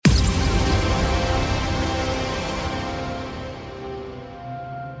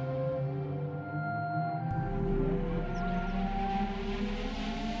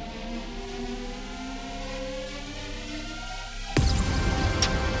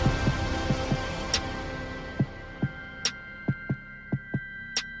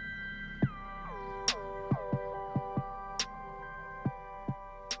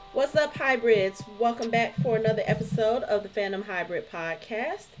Hybrids? Welcome back for another episode of the Phantom Hybrid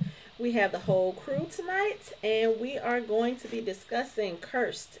Podcast. We have the whole crew tonight, and we are going to be discussing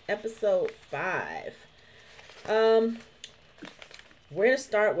Cursed, episode 5. Um, where to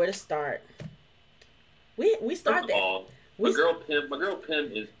start? Where to start? We First start of that. all, my girl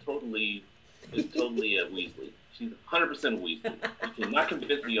Pim is totally a Weasley. She's 100% Weasley. You cannot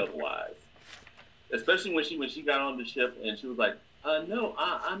convince me otherwise. Especially when she got on the ship and she was like, no,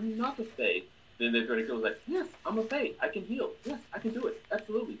 I'm not a Fae. Then the Draco was like, yes, I'm a Fae. I can heal. Yes, I can do it.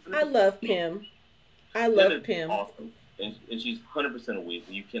 Absolutely. I love Pim. I Pim love is Pim. awesome, and she's 100% a Weasley.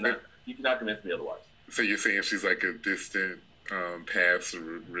 You cannot convince me otherwise. So you're saying she's like a distant past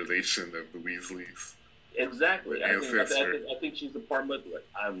relation of the Weasleys? Exactly. Ancestor. I think she's a part of it.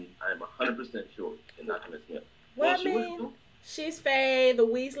 I'm 100% sure. You cannot convince me. Well, I mean, she's Fae. The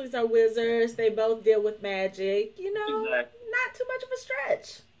Weasleys are wizards. They both deal with magic. You know, Exactly. not too much of a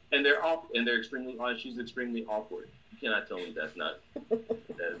stretch. And they're extremely honest. She's extremely awkward. You cannot tell me that is not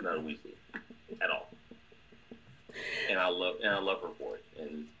a Weasley at all. And I love her for it.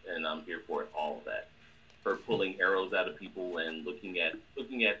 And I'm here for it, all of that. Her pulling arrows out of people and looking at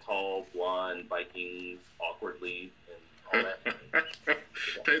tall blonde Vikings awkwardly and all that.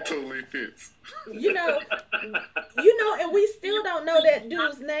 That totally fits. You know, and we still don't know that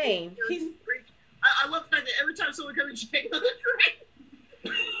dude's name. I love the fact that every time someone comes to check on the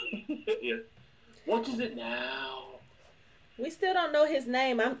train. Yeah. What is it now? We still don't know his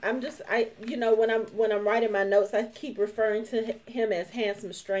name. When I'm writing my notes, I keep referring to him as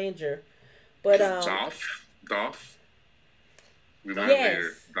Handsome Stranger. But Doff. We might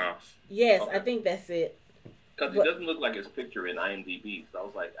yes, Doff. yes, Okay. I think that's it. Because he doesn't look like his picture in IMDb. So I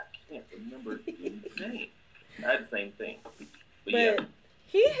was like, I can't remember his name. I had the same thing. But yeah,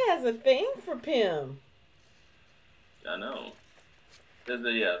 he has a thing for Pim. I know. Pim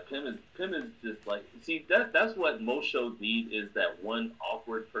is just like, see, that's what most shows need, is that one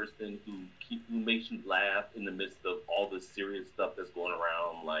awkward person who makes you laugh in the midst of all the serious stuff that's going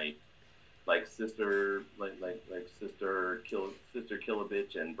around, like sister kill a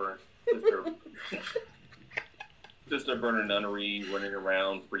bitch and burn sister burner nunnery running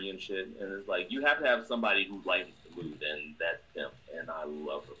around free and shit, and it's like you have to have somebody who lightens the mood, and that's Pim, and I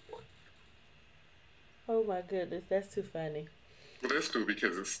love her for it. Oh my goodness, that's too funny. Well, that's cool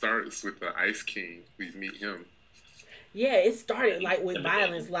because it starts with the Ice King. We meet him. Yeah, it started like with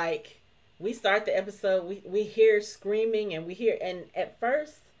violence. Like we start the episode, we hear screaming and and at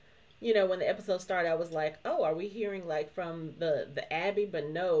first, when the episode started, I was like, oh, are we hearing like from the Abbey? But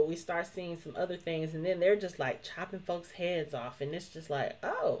no, we start seeing some other things, and then they're just like chopping folks' heads off, and it's just like,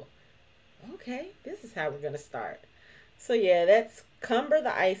 oh, okay, this is how we're gonna start. So yeah, that's Cumber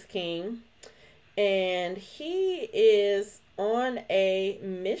the Ice King, and he is on a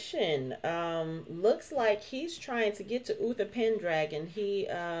mission. Looks like he's trying to get to Uther Pendragon.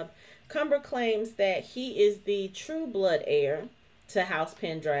 Cumber claims that he is the true blood heir to House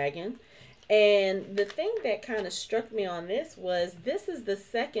Pendragon. And the thing that kind of struck me on this is the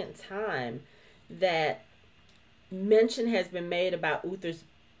second time that mention has been made about Uther's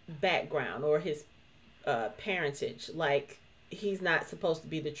background or his parentage. Like, he's not supposed to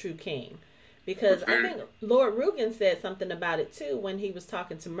be the true king. Because I think Lord Rugen said something about it too when he was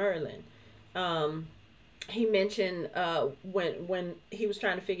talking to Merlin. He mentioned when he was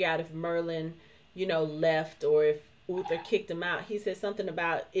trying to figure out if Merlin, left or if Uther kicked him out. He said something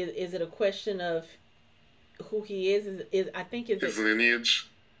about is it a question of who he is? I think his lineage.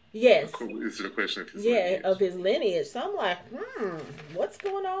 Yes. Is it a question of his lineage? Yeah, of his lineage. So I'm like, what's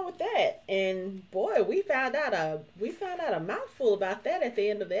going on with that? And boy, we found out a mouthful about that at the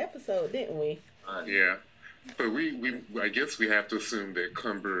end of the episode, didn't we? Yeah. But I guess we have to assume that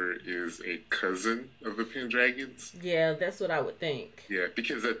Cumber is a cousin of the Pendragons. Yeah, that's what I would think. Yeah,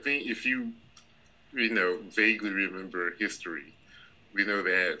 because I think if you vaguely remember history, we know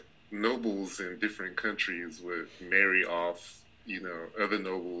that nobles in different countries would marry off other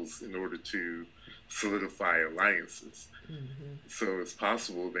nobles in order to solidify alliances. Mm-hmm. So it's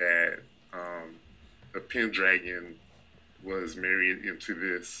possible that a Pendragon was married into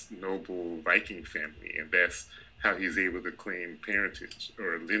this noble Viking family, and that's how he's able to claim parentage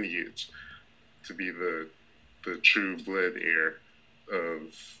or lineage to be the true blood heir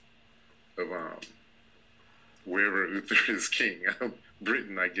of wherever Uther is king,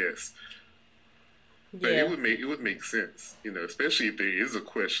 Britain, I guess. But Yeah. it would make sense, especially if there is a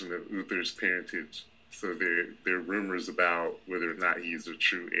question of Uther's parentage. So there are rumors about whether or not he's a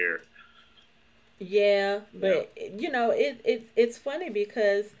true heir. Yeah, but it's funny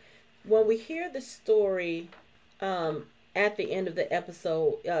because when we hear the story, at the end of the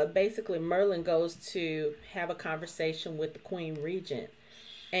episode, basically Merlin goes to have a conversation with the Queen Regent,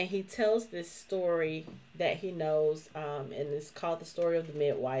 and he tells this story that he knows, and it's called the story of the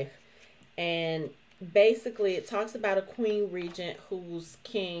midwife. And basically, it talks about a Queen Regent whose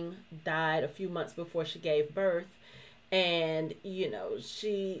king died a few months before she gave birth, and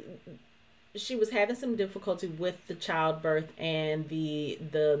she was having some difficulty with the childbirth, and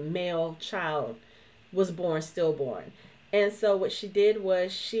the male child was born stillborn. And so what she did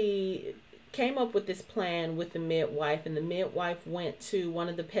was she came up with this plan with the midwife, and the midwife went to one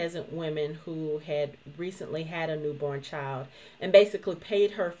of the peasant women who had recently had a newborn child and basically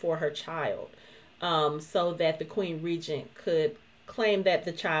paid her for her child, so that the Queen Regent could claim that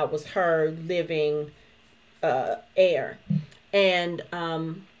the child was her living heir. And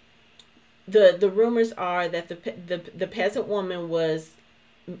the rumors are that the peasant woman was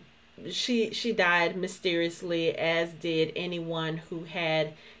she died mysteriously, as did anyone who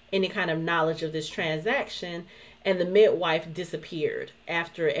had any kind of knowledge of this transaction, and the midwife disappeared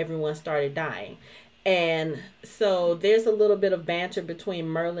after everyone started dying. And so there's a little bit of banter between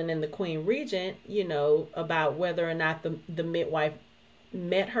Merlin and the Queen Regent, about whether or not the midwife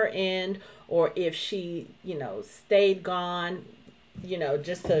met her end, or if she, stayed gone,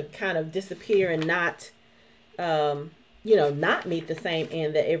 just to kind of disappear and not, not meet the same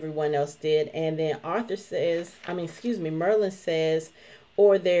end that everyone else did. And then Merlin says,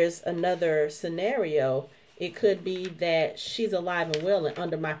 or there's another scenario. It could be that she's alive and well and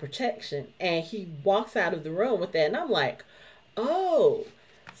under my protection. And he walks out of the room with that. And I'm like, oh,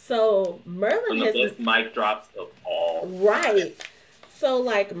 so Merlin has the best mic drops of all. Right. So,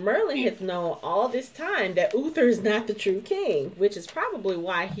 like, Merlin has known all this time that Uther is not the true king, which is probably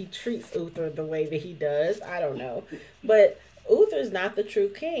why he treats Uther the way that he does. I don't know. But Uther is not the true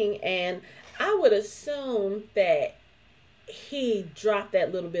king, and I would assume that he dropped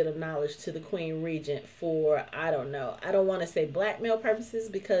that little bit of knowledge to the Queen Regent for, I don't know. I don't want to say blackmail purposes,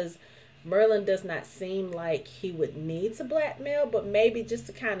 because Merlin does not seem like he would need to blackmail, but maybe just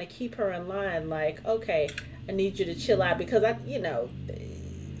to kind of keep her in line, like, okay, I need you to chill out, because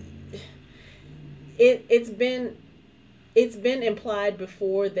it's been implied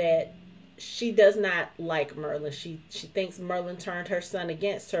before that she does not like Merlin. She thinks Merlin turned her son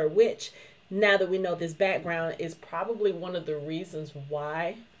against her, which, now that we know this background, is probably one of the reasons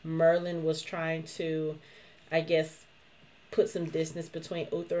why Merlin was trying to, I guess, put some distance between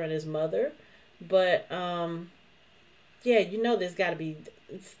Uther and his mother. But yeah, there's got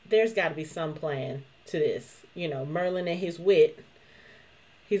to be some plan to this. Merlin and his wit,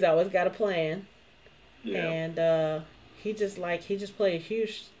 he's always got a plan. Yeah. And he just played a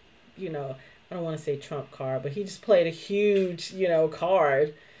huge, I don't want to say trump card, but he just played a huge,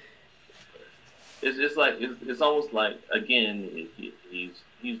 card. It's just like, it's almost like, again, he's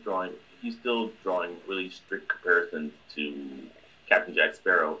still drawing really strict comparisons to Captain Jack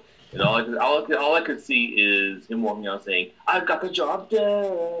Sparrow. And all I could see is him walking out saying, "I've got the job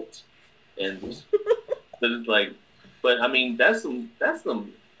done." And but it's like, but I mean, that's some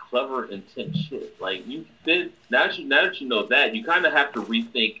clever, intense shit. Like, now that you know that, you kind of have to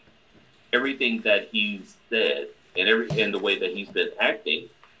rethink everything that he's said and the way that he's been acting.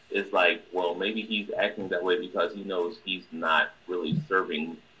 Is like, well, maybe he's acting that way because he knows he's not really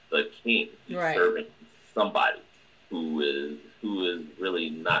serving the king. He's serving somebody who is really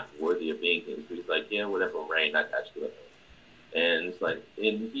not worthy of being king. So he's like, yeah, whatever, Rain, I got you. And it's like,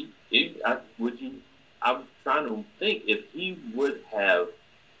 I'm trying to think if he would have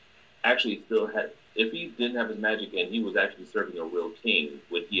actually still had, if he didn't have his magic and he was actually serving a real king,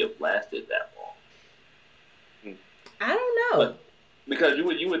 would he have lasted that long? I don't know. Because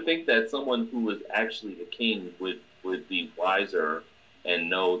you would think that someone who was actually the king would be wiser and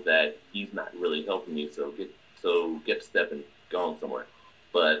know that he's not really helping you, so get a step and go on somewhere.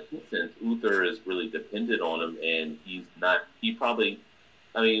 But since Uther is really dependent on him, and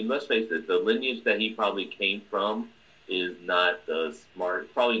let's face it, the lineage that he probably came from is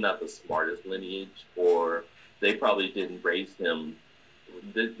probably not the smartest lineage, or they probably didn't raise him.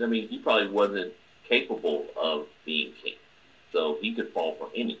 He probably wasn't capable of being king. So he could fall for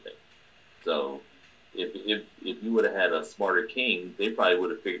anything. So if you would have had a smarter king, they probably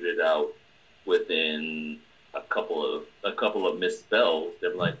would have figured it out within a couple of misspells.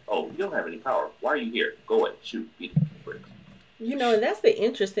 They're like, "Oh, you don't have any power. Why are you here? Go ahead, shoot, beat bricks." And that's the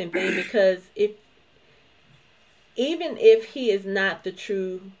interesting thing, because even if he is not the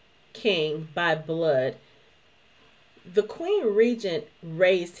true king by blood, the Queen Regent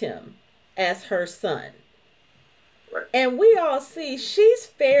raised him as her son. Right. And we all see she's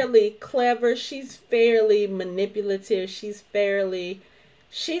fairly clever. She's fairly manipulative. She's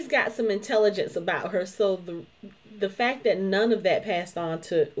got some intelligence about her. So the fact that none of that passed on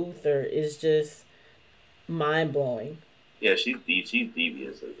to Uther is just mind blowing. Yeah, she's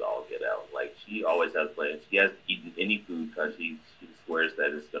devious as all get out. Like she always has plans. She hasn't eaten any food because she swears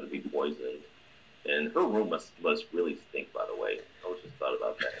that it's going to be poisoned. And her room must really stink. By the way, I was just thought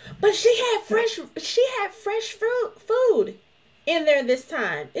about that. But she had fresh food in there this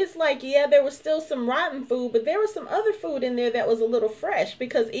time. It's like, yeah, there was still some rotten food, but there was some other food in there that was a little fresh,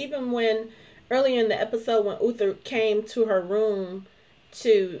 because even when earlier in the episode when Uther came to her room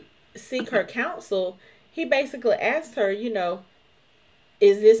to seek her counsel, he basically asked her,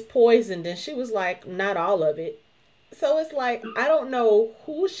 is this poisoned? And she was like, not all of it. So it's like, I don't know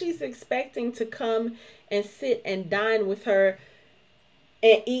who she's expecting to come and sit and dine with her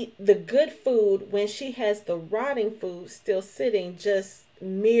and eat the good food when she has the rotting food still sitting just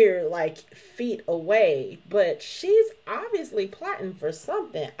mere feet away. But she's obviously plotting for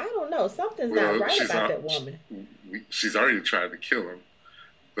something. I don't know. Something's not right about that woman. She's already tried to kill him.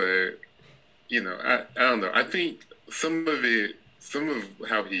 But, I don't know. I think some of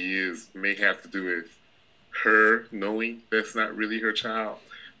how he is may have to do with her knowing that's not really her child.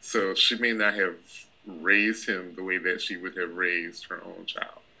 So she may not have raised him the way that she would have raised her own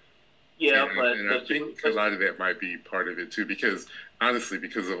child. Yeah, and I think a lot of that might be part of it too, because honestly,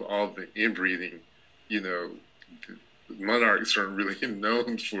 because of all the inbreeding, monarchs aren't really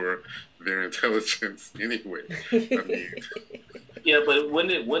known for their intelligence anyway. I mean, yeah, but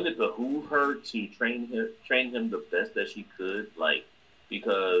wouldn't it behoove her to train him the best that she could?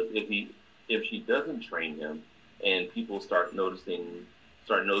 Because if she doesn't train him and people start noticing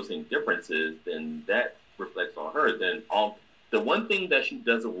differences, then that reflects on her. Then the one thing that she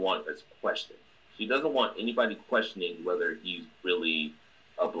doesn't want is question. She doesn't want anybody questioning whether he's really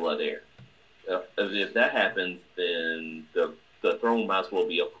a blood heir. If that happens, then the throne might as well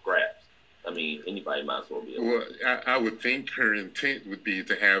be up for grabs. I mean, anybody might as well be. Well, I would think her intent would be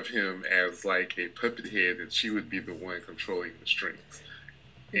to have him as like a puppet head, and she would be the one controlling the strings.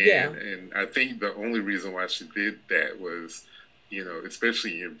 And I think the only reason why she did that was,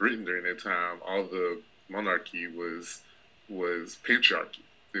 especially in Britain during that time, all the monarchy was patriarchy.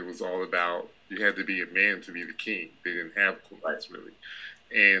 It was all about, you had to be a man to be the king. They didn't have queens really.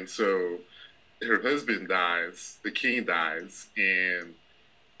 And so her husband dies, the king dies, and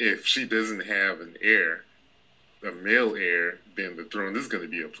if she doesn't have an heir, a male heir, then the throne is going to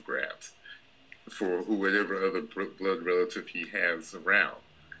be up for grabs for whatever other blood relative he has around.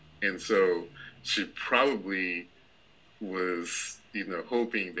 And so she probably was,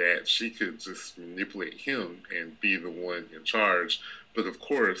 hoping that she could just manipulate him and be the one in charge. But of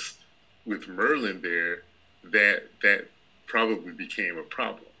course, with Merlin there, that probably became a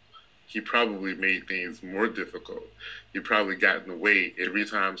problem. He probably made things more difficult. He probably got in the way every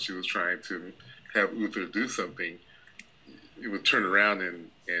time she was trying to have Uther do something. It would turn around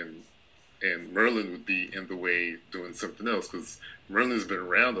and Merlin would be in the way doing something else, because Merlin's been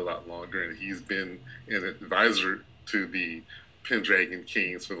around a lot longer and he's been an advisor to the Pendragon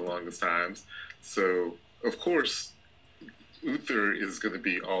kings for the longest times. So, of course, Uther is going to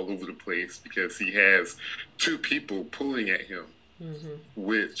be all over the place because he has two people pulling at him,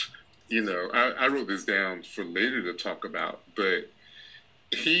 which, I wrote this down for later to talk about, but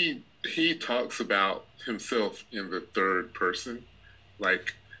he talks about himself in the third person,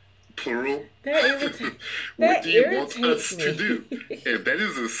 like plural. What do you want us to do? And that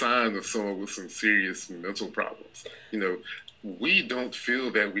is a sign of someone with some serious mental problems. We don't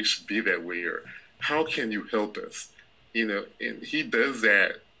feel that we should be that way, or how can you help us? And he does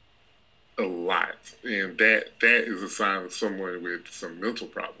that a lot, and that is a sign of someone with some mental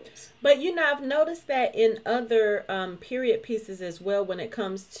problems. But I've noticed that in other period pieces as well, when it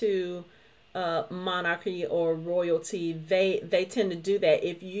comes to monarchy or royalty, they tend to do that.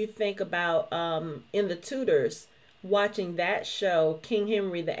 If you think about in the Tudors, watching that show, King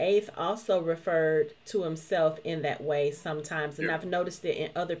Henry VIII also referred to himself in that way sometimes, and I've noticed it in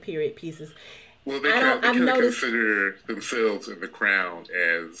other period pieces. Well, they kind of consider themselves and the crown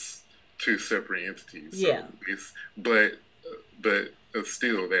as two separate entities. So yeah. But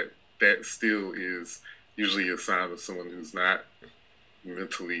still, that still is usually a sign of someone who's not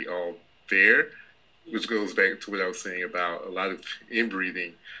mentally all there, which goes back to what I was saying about a lot of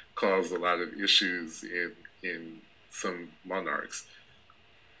inbreeding caused a lot of issues in some monarchs.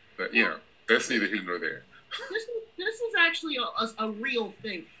 But that's neither here nor there. This is actually a real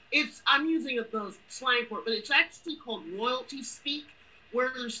thing. I'm using the slang for it, but it's actually called royalty speak.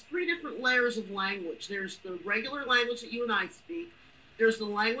 where there's 3 different layers of language. There's the regular language that you and I speak, there's the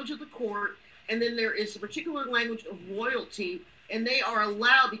language of the court, and then there is a particular language of royalty, and they are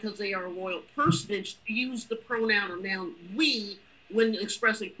allowed, because they are a royal personage, to use the pronoun or noun we when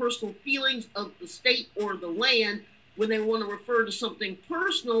expressing personal feelings of the state or the land. When they want to refer to something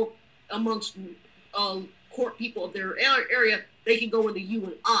personal amongst court people of their area, they can go into you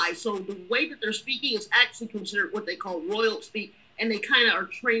and I. So the way that they're speaking is actually considered what they call royal speak, and they kind of are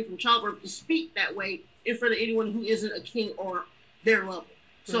trained from childbirth to speak that way in front of anyone who isn't a king or their level.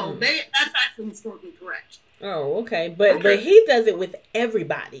 So that's actually historically correct. Oh, okay. But he does it with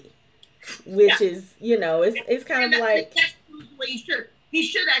everybody, which is, it's kind of like... That's the way he should. He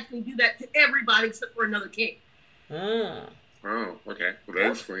should actually do that to everybody except for another king. Ah. Oh, okay. Well,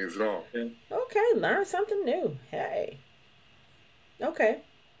 that explains it all. Yeah. Okay, learn something new. Hey. Okay.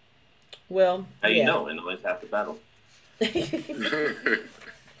 Well, how you know, and always half the battle.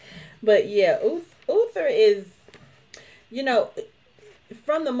 But yeah, Uther is,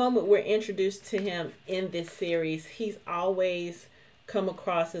 from the moment we're introduced to him in this series, he's always come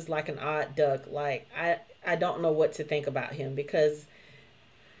across as like an odd duck. Like, I don't know what to think about him, because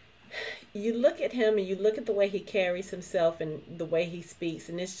you look at him and you look at the way he carries himself and the way he speaks,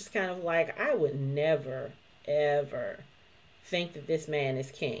 and it's just kind of like, I would never, ever think that this man is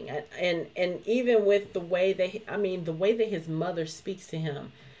king. And even with the way that his mother speaks to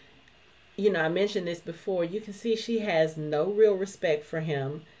him, I mentioned this before, you can see she has no real respect for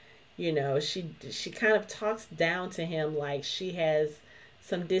him. She kind of talks down to him, like she has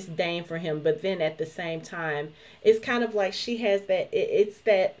some disdain for him, but then at the same time, it's kind of like she has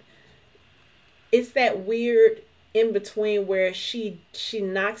it's that weird in between where she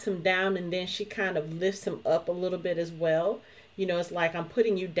knocks him down and then she kind of lifts him up a little bit as well. It's like, I'm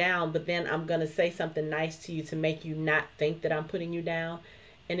putting you down, but then I'm going to say something nice to you to make you not think that I'm putting you down.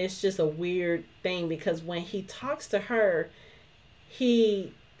 And it's just a weird thing, because when he talks to her,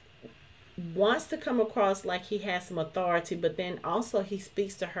 he wants to come across like he has some authority, but then also he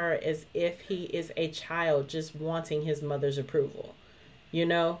speaks to her as if he is a child just wanting his mother's approval,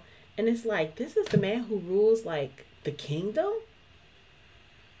 And it's like, this is the man who rules like the kingdom?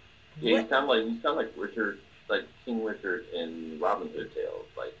 Yeah, he's kind of like Richard, like King Richard in Robin Hood tales.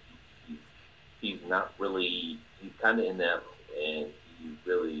 Like, he's not really, he's kind of inept, and he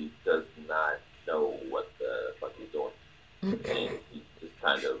really does not know what the fuck he's doing. And he's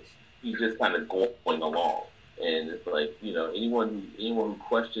just kind of going along. And it's like, anyone who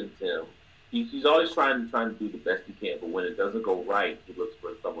questions him, he's always trying to do the best he can, but when it doesn't go right, he looks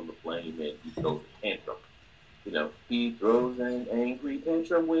for someone to blame, and he throws a tantrum. He throws an angry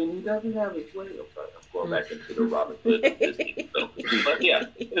tantrum when he doesn't have his way. I'm going back into the Robin Hood. But yeah,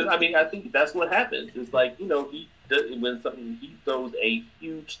 I think that's what happens. It's like, he throws a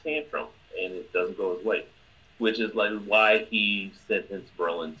huge tantrum and it doesn't go his way, which is like why he sentenced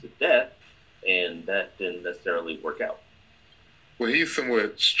Merlin to death, and that didn't necessarily work out. Well, he's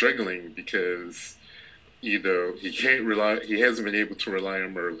somewhat struggling because, he hasn't been able to rely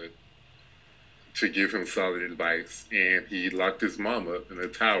on Merlin to give him solid advice, and he locked his mom up in a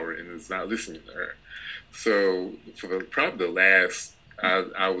tower and is not listening to her. So for probably the last,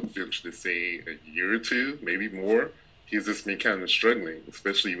 I would venture to say, a year or two, maybe more, he's just been kind of struggling,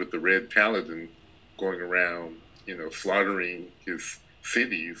 especially with the Red Paladin going around, slaughtering his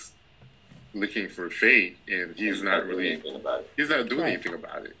cities, looking for fate, and he's not doing anything about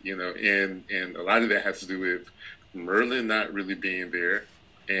it, and a lot of that has to do with Merlin not really being there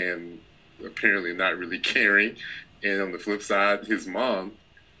and apparently not really caring. And on the flip side, his mom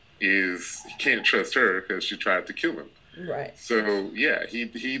he can't trust her because she tried to kill him. Right. So yeah,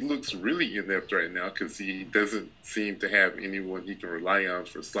 he looks really inept right now because he doesn't seem to have anyone he can rely on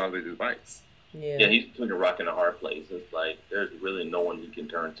for solid advice. Yeah, he's between a rock and a hard place. It's like there's really no one he can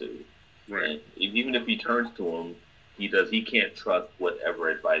turn to. Right. And even if he turns to him, he can't trust whatever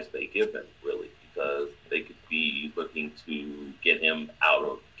advice they give him, really, because they could be looking to get him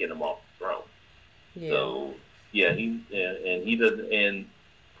off the throne. Yeah. So yeah, he doesn't, and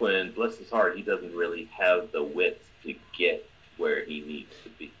when bless his heart, he doesn't really have the wits to get where he needs to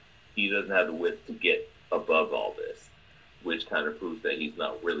be. He doesn't have the wits to get above all this, which kind of proves that he's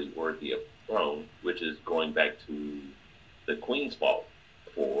not really worthy of the throne, which is going back to the queen's fault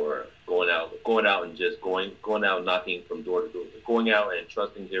for going out and just going out knocking from door to door, going out and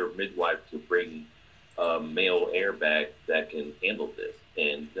trusting their midwife to bring a male heir back that can handle this.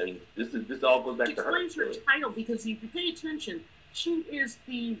 And I mean, this all goes back to her. Explains her title, because if you pay attention, she is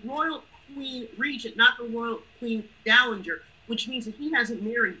the royal queen regent, not the royal queen dowager, which means that he hasn't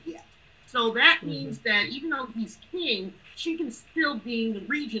married yet. So that means that even though he's king, she can still, being the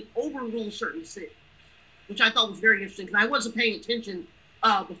regent, overrule certain cities, which I thought was very interesting because I wasn't paying attention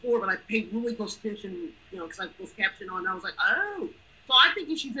before, but I paid really close attention, because I was captioned on. And I was like, oh, so I think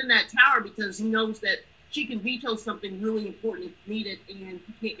she's in that tower because he knows that she can veto something really important if needed, and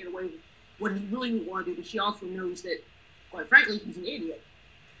he can't get away with what he really would want to do. But she also knows that, quite frankly, he's an idiot.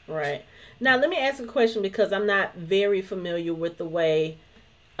 Right. Now, let me ask a question because I'm not very familiar with the way,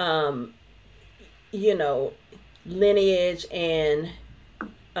 lineage and,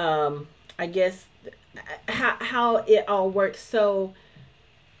 I guess, how it all works. So,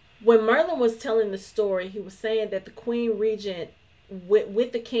 when Merlin was telling the story, he was saying that the Queen Regent,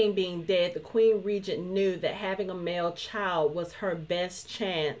 with the king being dead, the Queen Regent knew that having a male child was her best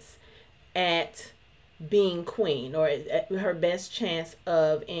chance at being queen, or her best chance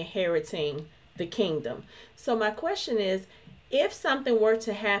of inheriting the kingdom. So my question is, if something were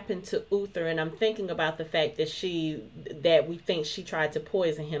to happen to Uther, and I'm thinking about the fact that we think she tried to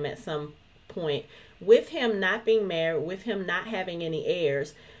poison him at some point, with him not being married, with him not having any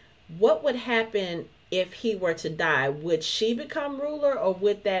heirs, what would happen if he were to die? Would she become ruler, or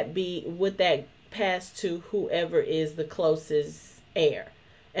would that pass to whoever is the closest heir?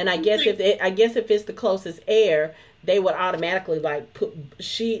 And I guess if it's the closest heir, they would automatically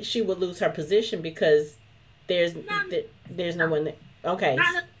she would lose her position because there's no one there. Okay.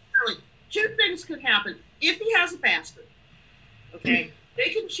 Not necessarily. Two things could happen. If he has a bastard, okay, they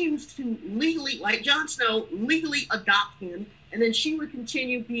can choose to legally, like Jon Snow, legally adopt him, and then she would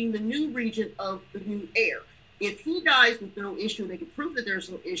continue being the new regent of the new heir. If he dies with no issue, they could prove that there's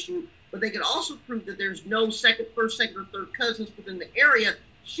no issue, but they could also prove that there's no first, second, or third cousins within the area.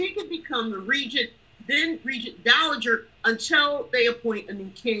 She could become the regent, then regent dowager, until they appoint a new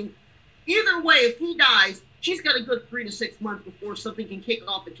king. Either way, if he dies, she's got a good 3 to 6 months before something can kick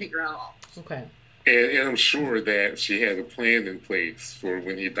off and take her out of office. Okay. And I'm sure that she had a plan in place for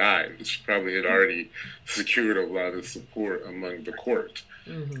when he died. She probably had already secured a lot of support among the court.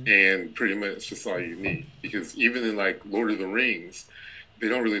 Mm-hmm. And pretty much that's all you need. Because even in Lord of the Rings, they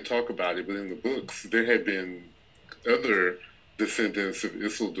don't really talk about it, but in the books, there had been other descendants of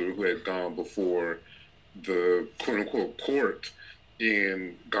Isildur who had gone before the quote-unquote court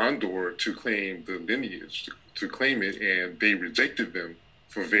in Gondor to claim the lineage, to claim it, and they rejected them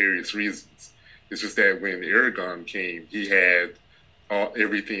for various reasons. It's just that when Aragorn came, he had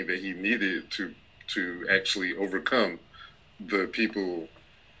everything that he needed to actually overcome the people,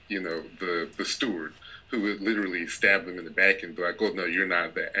 the steward, who would literally stab him in the back and be like, oh, no, you're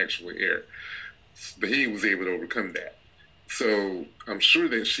not the actual heir. But he was able to overcome that. So I'm sure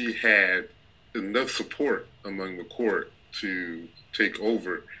that she had enough support among the court to take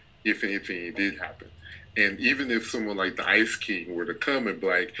over if anything did happen. And even if someone like the Ice King were to come and be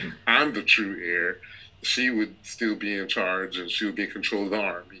like, I'm the true heir, she would still be in charge and she would be in control of the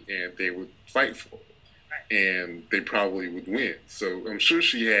army and they would fight for it. And they probably would win. So I'm sure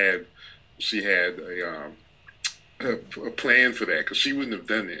she had a plan for that, because she wouldn't have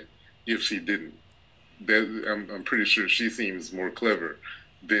done it if she didn't. I'm pretty sure she seems more clever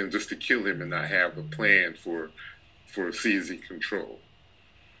than just to kill him and not have a plan for seizing control.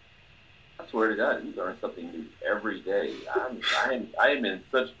 I swear to God, you learn something new every day. I am in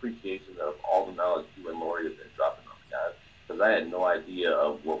such appreciation of all the knowledge you and Lori have been dropping on me, guys, because I had no idea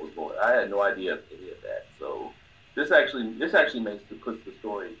of what was going on. I had no idea of any of that. So this actually puts the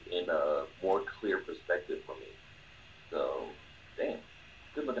story in a more clear perspective for me. So, damn,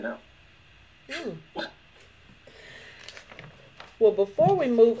 good looking out. Well, before we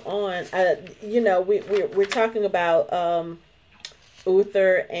move on, we're talking about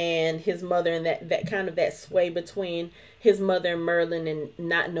Uther and his mother, and that kind of that sway between his mother and Merlin, and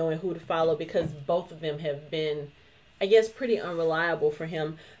not knowing who to follow because both of them have been, I guess, pretty unreliable for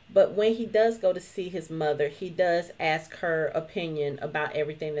him. But when he does go to see his mother, he does ask her opinion about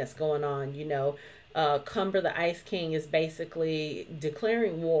everything that's going on. Cumber the Ice King is basically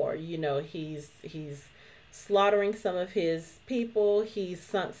declaring war. He's slaughtering some of his people. He's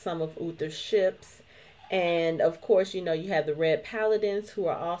sunk some of Uther's ships. And of course, you have the Red Paladins, who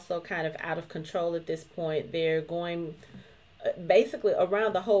are also kind of out of control at this point. They're going basically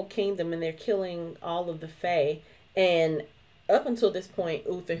around the whole kingdom and they're killing all of the Fae. And up until this point,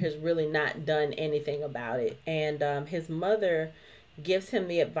 Uther has really not done anything about it. And his mother gives him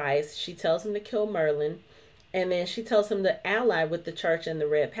the advice. She tells him to kill Merlin, and then she tells him to ally with the church and the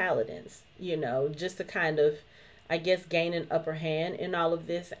Red Paladins, just to kind of, I guess, gain an upper hand in all of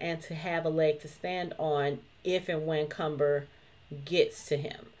this and to have a leg to stand on if and when Cumber gets to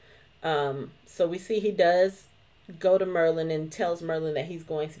him. So we see he does go to Merlin and tells Merlin that he's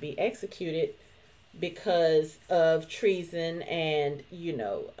going to be executed because of treason, and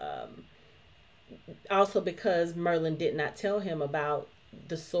also because Merlin did not tell him about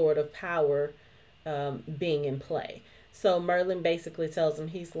the sword of power being in play. So Merlin basically tells him,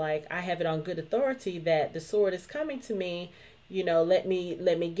 he's like, I have it on good authority that the sword is coming to me. Let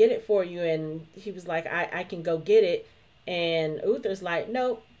me get it for you. And he was like, I can go get it. And Uther's like,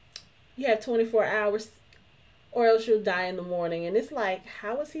 nope, you have 24 hours or else you'll die in the morning. And it's like,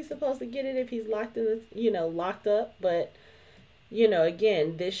 how is he supposed to get it if he's locked up? But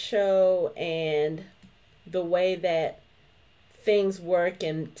again, this show and the way that things work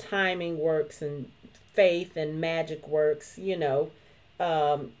and timing works and faith and magic works, they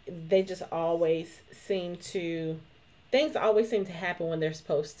just always seem to, things always seem to happen when they're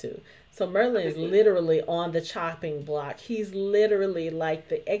supposed to. So Merlin is literally on the chopping block. He's literally like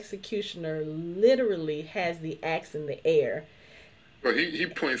the executioner, literally has the axe in the air. Well, he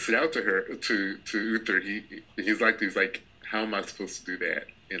points it out to her, to Uther. He's like, how am I supposed to do that?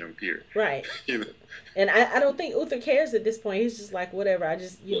 And I'm here. Right. And I don't think Uther cares at this point. He's just like, whatever. I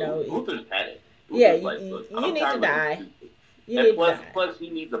just, Uther's panicked. Yeah, you need to die. Plus, he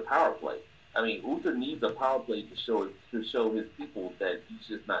needs a power play. I mean, Uther needs a power play to show his people that he's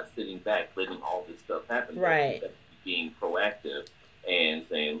just not sitting back, letting all this stuff happen. Right. Being proactive and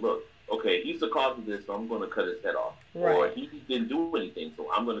saying, look, okay, he's the cause of this, so I'm going to cut his head off. Right. Or he didn't do anything, so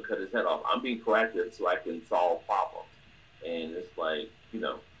I'm going to cut his head off. I'm being proactive so I can solve problems. And it's like,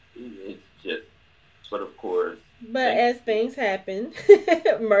 it's just, but of course. But as things happen,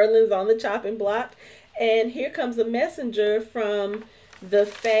 Merlin's on the chopping block, and here comes a messenger from the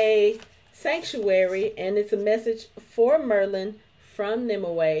Fae Sanctuary, and it's a message for Merlin from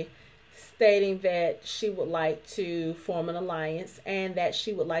Nimue, stating that she would like to form an alliance and that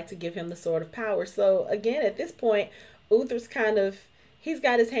she would like to give him the sword of power. So again, at this point, Uther's he's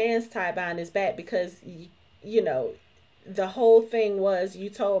got his hands tied behind his back because, the whole thing was you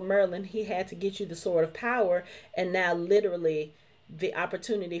told Merlin he had to get you the sword of power, and now literally the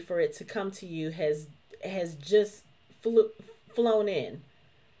opportunity for it to come to you has just flown in.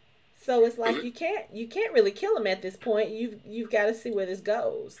 So it's like you can't really kill him at this point. You've got to see where this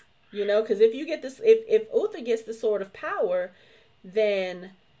goes, because if you get this, if Uther gets the sword of power,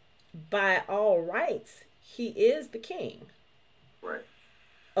 then by all rights he is the king, right?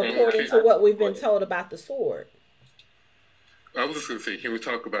 According to what we've been told about the sword. I was just going to say, can we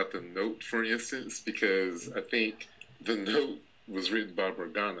talk about the note, for instance? Because I think the note was written by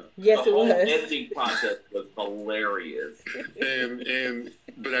Morgana. Yes, it was. The whole editing process was hilarious.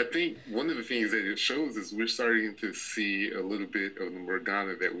 But I think one of the things that it shows is we're starting to see a little bit of the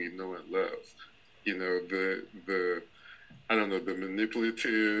Morgana that we know and love. The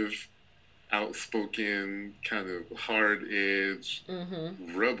manipulative, outspoken, kind of hard-edged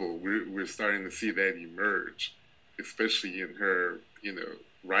rebel. We're starting to see that emerge, especially in her,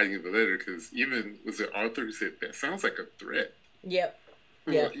 writing the letter. Because even, was it Arthur who said, that sounds like a threat? Yep.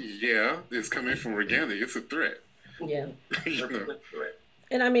 Well, yeah, it's coming from Morgana. It's a threat. Yeah.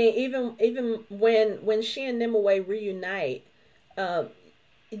 And I mean, even when she and Nimue reunite,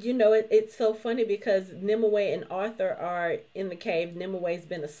 it's so funny because Nimue and Arthur are in the cave. Nimue's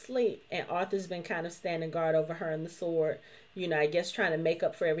been asleep, and Arthur's been kind of standing guard over her and the sword. I guess trying to make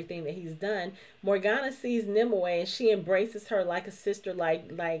up for everything that he's done. Morgana sees Nimue and she embraces her like a sister,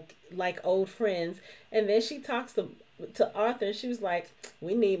 like old friends. And then she talks to Arthur, and she was like,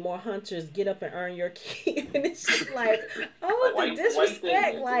 we need more hunters, get up and earn your keep. And it's just like, the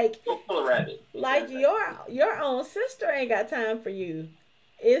disrespect, like your own sister ain't got time for you.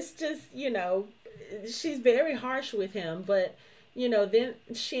 It's just, she's very harsh with him. But then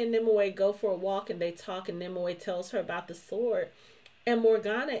she and Nimue go for a walk and they talk, and Nimue tells her about the sword. And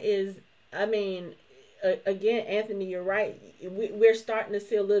Morgana is, again, Anthony, you're right. We're starting to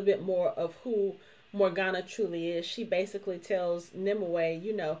see a little bit more of who Morgana truly is. She basically tells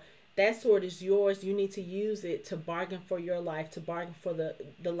Nimue, that sword is yours. You need to use it to bargain for your life, to bargain for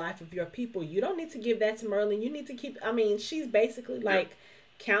the life of your people. You don't need to give that to Merlin. You need to keep, she's basically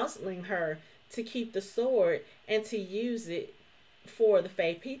counseling her to keep the sword and to use it for the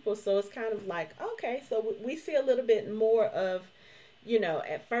Fae people. So it's kind of like, okay, so we see a little bit more of,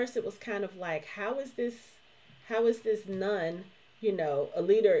 at first it was kind of like, how is this nun, a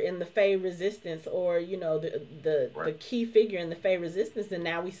leader in the Fae resistance, or, the key figure in the Fae resistance, and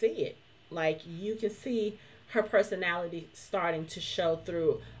now we see it. Like, you can see her personality starting to show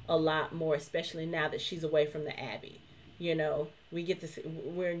through a lot more, especially now that she's away from the Abbey. We're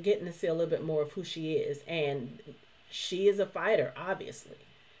getting to see a little bit more of who she is, and she is a fighter, obviously.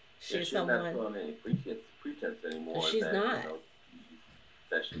 She's someone. Not showing any pretense anymore. She's not.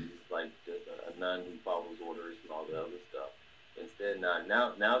 that she's like just a nun who follows orders and all the other stuff. Instead,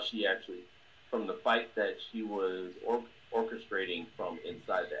 now she actually, from the fight that she was orchestrating from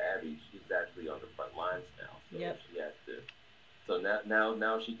inside the Abbey, she's actually on the front lines now. So Yep. she has to. So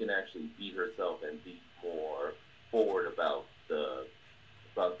now she can actually be herself and be more forward about the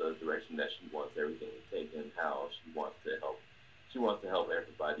direction that she wants everything to take and how she wants to help. She wants to help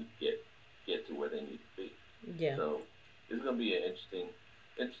everybody get to where they need to be. Yeah. So it's gonna be an interesting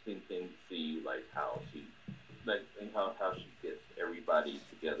thing to see, like how she gets everybody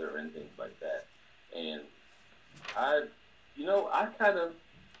together and things like that. And I kind of,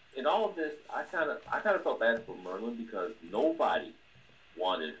 in all of this, I kind of felt bad for Merlin because nobody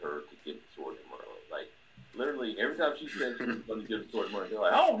wanted her to give the sword to Merlin. Like literally every time she said she was going to give the sword to Merlin, they're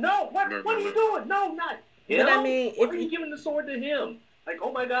like, "Oh no! What are you doing? No, not him! But I mean, why are you giving the sword to him? Like,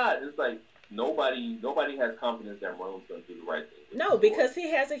 oh my God!" It's like nobody has confidence that Merlin's going to do the right thing. No, because he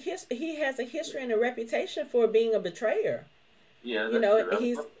has a history and a reputation for being a betrayer. Yeah, you know, true.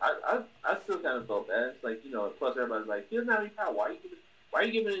 he's. I still kind of felt bad. It's like, plus everybody's like, he doesn't have any power. Why are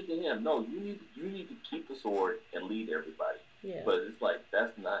you giving it to him? No, you need to keep the sword and lead everybody. Yeah. But it's like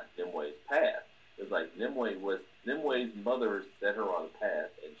that's not Nimwe's path. It's like Nimwe's mother set her on a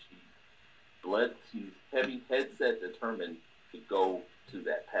path, and she's head set determined to go to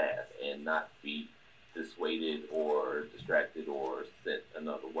that path and not be dissuaded or distracted or sent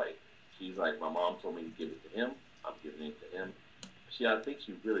another way. She's like, my mom told me to give it to him. I'm giving it to him. I think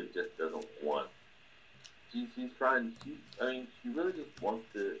she really just doesn't want. She's trying. She really just wants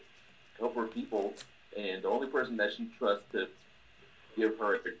to help her people, and the only person that she trusts to give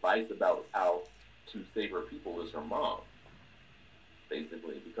her advice about how to save her people is her mom,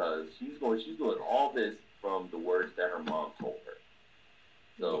 basically, because she's doing all this from the words that her mom told her.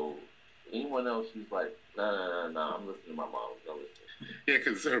 So anyone else, she's like, no, I'm listening to my mom. No, listen. Yeah,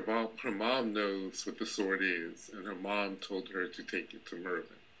 because her mom knows what the sword is, and her mom told her to take it to Merlin.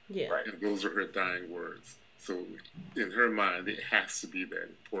 Yeah. Right. And those are her dying words. So in her mind, it has to be that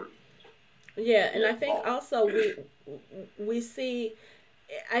important. Yeah, and I think also we see.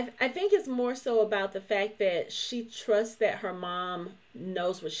 I think it's more so about the fact that she trusts that her mom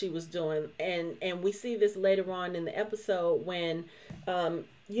knows what she was doing, and we see this later on in the episode when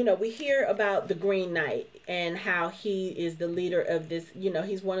we hear about the Green Knight and how he is the leader of this,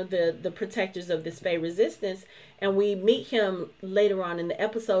 he's one of the protectors of this Fey resistance, and we meet him later on in the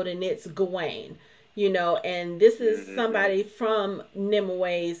episode, and it's Gawain. And this is somebody from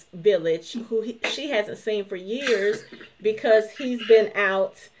Nimwe's village who she hasn't seen for years because he's been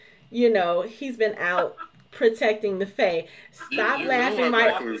out protecting the Fae. Stop laughing,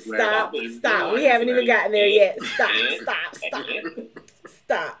 Mike. Stop. We haven't even gotten there yet. Stop.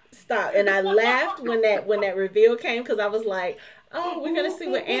 And I laughed when that reveal came because I was like, oh, we're going to see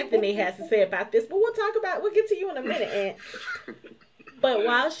what Anthony has to say about this. But we'll get to you in a minute, Ant. But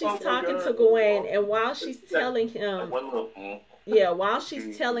while she's talking to Gawain and while she's telling him, while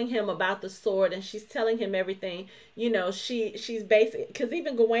she's telling him about the sword and she's telling him everything, she's basically, because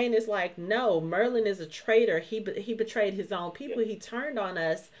even Gawain is like, no, Merlin is a traitor. He betrayed his own people. He turned on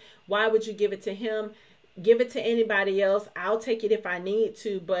us. Why would you give it to him? Give it to anybody else. I'll take it if I need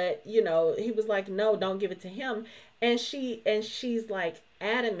to. But, he was like, no, don't give it to him. And she's like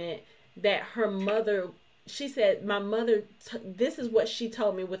adamant that her mother. She said, my mother, this is what she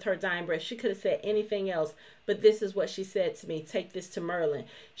told me with her dying breath. She could have said anything else, but this is what she said to me. Take this to Merlin.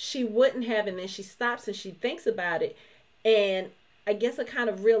 She wouldn't have, and then she stops and she thinks about it. And I guess a kind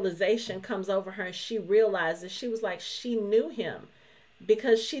of realization comes over her, and she realizes, she was like, she knew him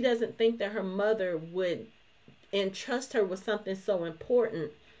because she doesn't think that her mother would entrust her with something so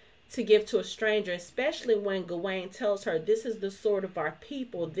important to give to a stranger, especially when Gawain tells her, this is the sword of our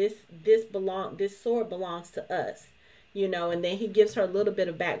people. This sword belongs to us, and then he gives her a little bit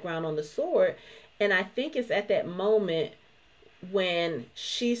of background on the sword. And I think it's at that moment when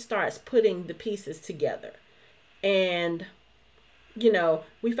she starts putting the pieces together. And,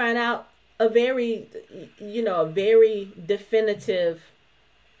 we find out a very definitive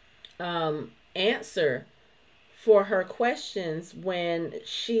answer for her questions when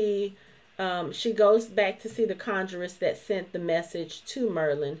she goes back to see the conjuress that sent the message to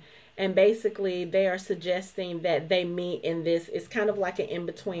Merlin, and basically they are suggesting that they meet in this. It's kind of like an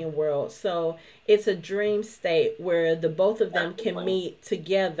in-between world, so it's a dream state where the both of them can meet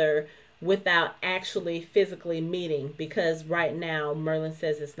together without actually physically meeting, because right now Merlin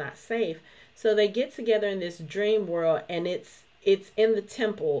says it's not safe. So they get together in this dream world, and it's in the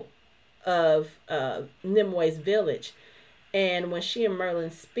temple of Nimwe's village. And when she and Merlin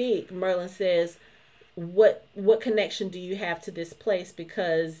speak, Merlin says, what connection do you have to this place,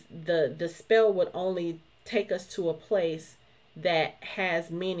 because the spell would only take us to a place that has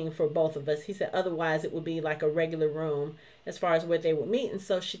meaning for both of us. He said otherwise it would be like a regular room as far as where they would meet. And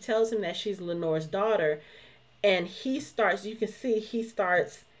so she tells him that she's Lenore's daughter, and he starts, you can see he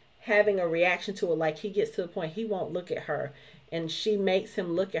starts having a reaction to it. Like he gets to the point he won't look at her, and she makes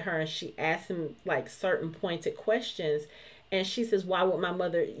him look at her, and she asks him like certain pointed questions, and she says, why would my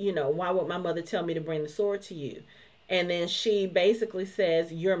mother, why would my mother tell me to bring the sword to you? And then she basically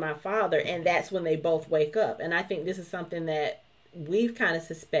says, you're my father. And that's when they both wake up. And I think this is something that we've kind of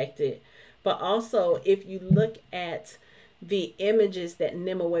suspected. But also, if you look at the images that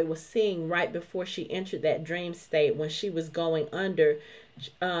Nimue was seeing right before she entered that dream state, when she was going under,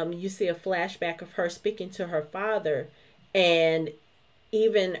 you see a flashback of her speaking to her father. And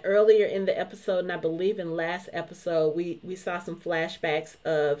even earlier in the episode, and I believe in last episode, we saw some flashbacks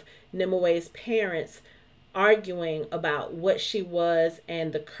of Nimue's parents arguing about what she was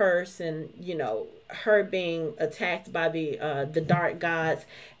and the curse, and her being attacked by the dark gods.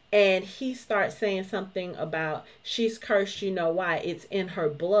 And he starts saying something about, she's cursed, why? It's in her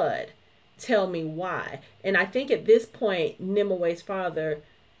blood. Tell me why. And I think at this point, Nimue's father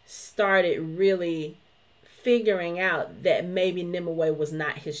started really figuring out that maybe Nimue was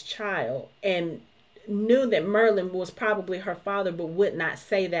not his child, and knew that Merlin was probably her father, but would not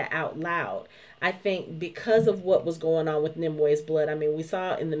say that out loud. I think because of what was going on with Nimue's blood. I mean, we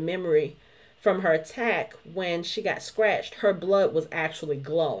saw in the memory from her attack, when she got scratched, her blood was actually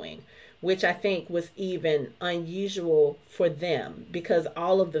glowing, which I think was even unusual for them, because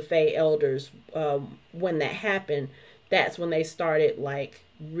all of the Fae elders, when that happened, that's when they started like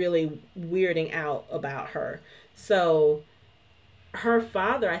really weirding out about her. So her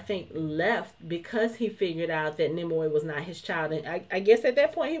father, I think, left because he figured out that Nimue was not his child. And I guess at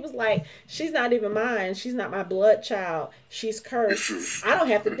that point he was like, she's not even mine. She's not my blood child. She's cursed. I don't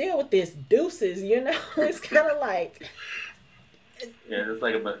have to deal with this. Deuces, It's kind of like... Yeah, it's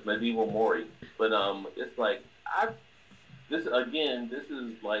like a medieval Maury. But it's like, this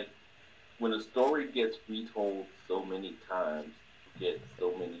is like, when a story gets retold so many times, you get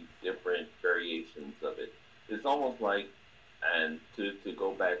so many different variations of it. It's almost like, and to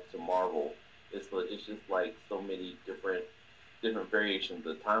go back to Marvel, it's just like so many different variations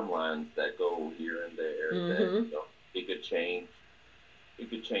of timelines that go here and there. Mm-hmm. That it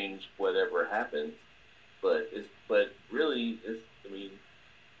could change whatever happens, but really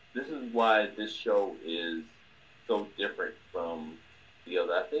this is why this show is so different from the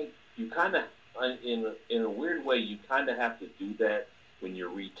other. I think you kind of, in a weird way, you kind of have to do that when you're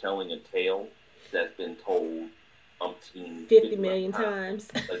retelling a tale that's been told 50 million times.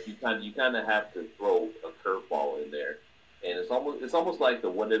 Like you kind of have to throw a curveball in there, and it's almost like the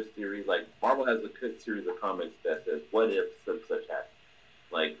what if series. Like Marvel has a good series of comics that says what if such happened,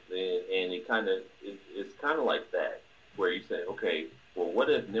 like, and it's kind of like that, where you say, okay, well, what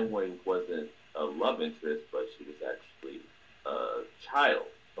if Nimue wasn't a love interest, but she was actually a child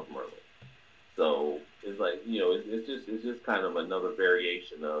of Merlin? So it's like, it's just kind of another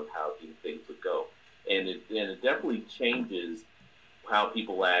variation of how these things would go. And it definitely changes how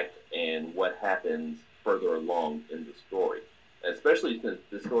people act and what happens further along in the story, especially since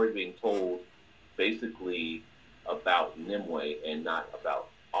the story is being told basically about Nimue and not about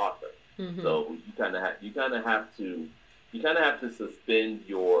Arthur. Mm-hmm. So you kind of have to suspend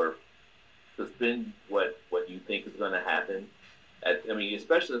what you think is going to happen.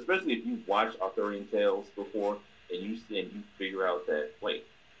 Especially if you watch Arthurian tales before and you figure out that, wait,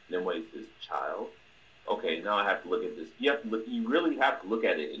 Nimue is his child. Okay, now I have to look at this. You really have to look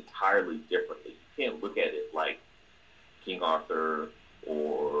at it entirely differently. You can't look at it like King Arthur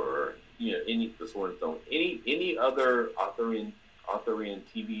or any the Sword and Stone, any other Arthurian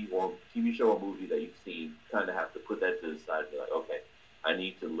TV show or movie that you've seen. You kind of have to put that to the side and be like, okay, I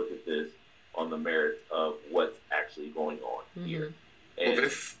need to look at this on the merits of what's actually going on here. And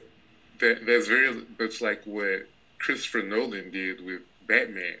that's very much like what Christopher Nolan did with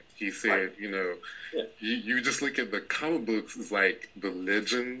Batman. He said, you just look at the comic books as like the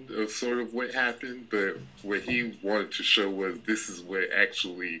legend of sort of what happened, but what he wanted to show was this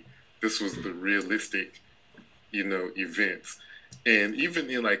was the realistic, events. And even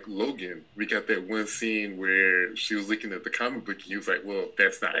in like Logan, we got that one scene where she was looking at the comic book and he was like, well,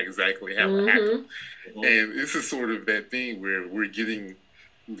 that's not exactly how it happened. Mm-hmm. And this is sort of that thing where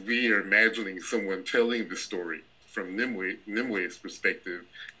we are imagining someone telling the story from Nimue's perspective,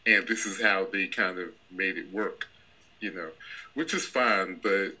 and this is how they kind of made it work, which is fine.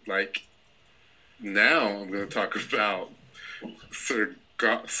 But like now I'm going to talk about Sir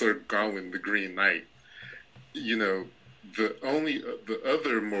Gawain the Green Knight. you know, the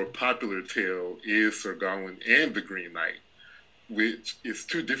other more popular tale is Sir Gawain and the Green Knight, which is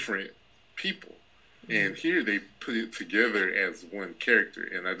two different people. And here they put it together as one character,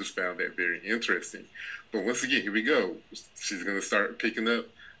 and I just found that very interesting. But once again, here we go. She's going to start picking up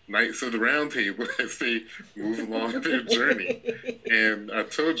Knights of the Round Table as they move along their journey. And I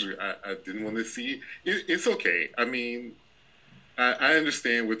told you, I didn't want to see it. It's okay. I mean, I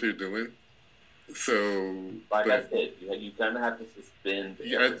understand what they're doing. So, like I said, you kind of have to suspend.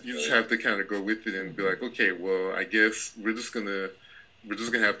 Yeah, you just have to kind of go with it and be like, okay, well, I guess we're just gonna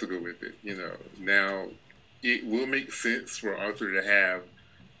have to go with it. You know, now it will make sense for Arthur to have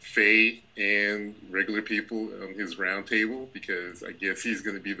Fae and regular people on his round table, because I guess he's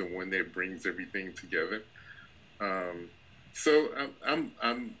going to be the one that brings everything together. So I'm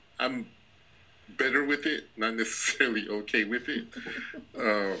better with it, not necessarily okay with it.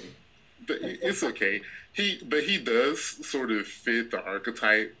 But it's okay. He does sort of fit the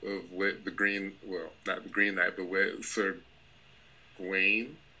archetype of what not the Green Knight, but what Sir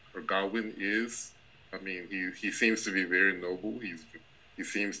Gawain or Gawain is. I mean, he seems to be very noble. He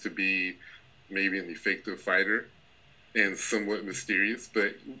seems to be maybe an effective fighter and somewhat mysterious,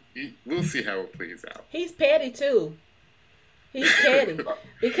 but we'll see how it plays out. He's petty too. He's petty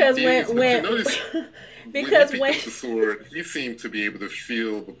because when the sword, he seemed to be able to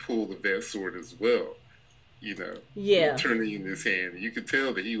feel the pull of that sword as well. You know, yeah, turning in his hand, you could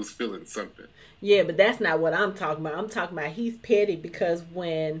tell that he was feeling something. Yeah, but that's not what I'm talking about. I'm talking about he's petty because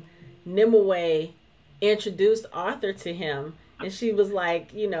when Nimue introduced Arthur to him, and she was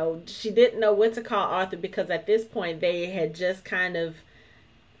like, you know, she didn't know what to call Arthur because at this point they had just kind of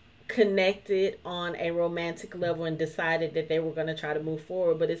connected on a romantic level and decided that they were going to try to move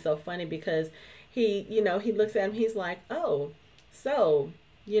forward. But it's so funny because he looks at him, he's like, oh, so,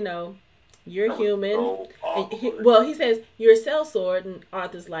 you know, you're human. So he says, you're a sellsword, and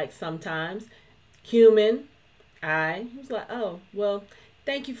Arthur's like, sometimes. Human. He was like, oh, well,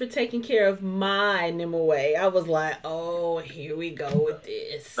 thank you for taking care of my Nimue. I was like, oh, here we go with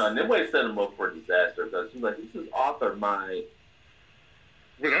this. No, Nimue set him up for disaster because she's like, this is Arthur, my...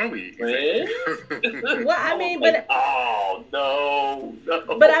 What are we? Well, I mean, but oh no.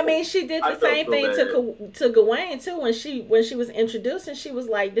 But I mean, she did the same thing to Gawain too when she was introduced, and she was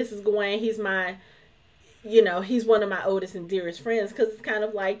like, "This is Gawain. He's my, you know, he's one of my oldest and dearest friends." Because it's kind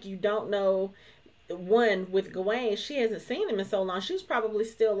of like you don't know. One with Gawain, she hasn't seen him in so long. She was probably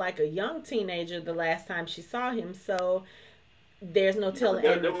still like a young teenager the last time she saw him. So there's no telling.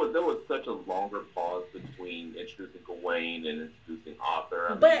 There was such a longer pause between introducing Gawain and introducing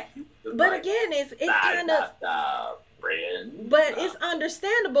Arthur. But again, it's kind of but it's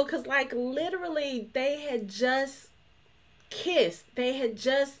understandable because like literally they had just kissed. They had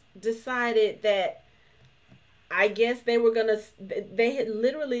just decided that I guess they had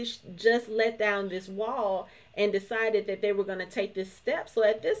literally just let down this wall and decided that they were going to take this step. So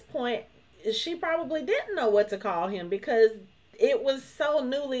at this point, she probably didn't know what to call him because it was so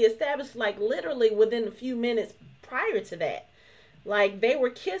newly established, like literally within a few minutes prior to that. Like they were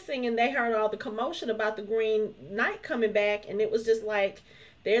kissing and they heard all the commotion about the Green Knight coming back. And it was just like,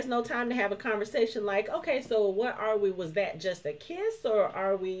 there's no time to have a conversation like, okay, so what are we? Was that just a kiss or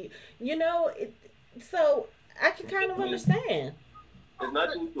are we, you know, so I can kind of understand. It's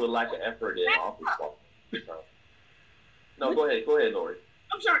not due to a lack of effort in office. No, go ahead, Lori.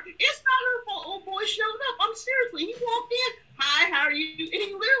 I'm sorry. It's not her fault. Old boy showed up. I'm seriously. He walked in. Hi, how are you? And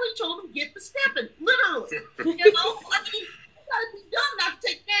he literally told him, get the stepping. Literally. You know? I mean, you gotta be dumb not to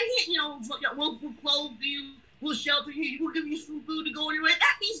take that hit. You know, we'll clothe you. We'll shelter you. We'll give you some food to go on your way.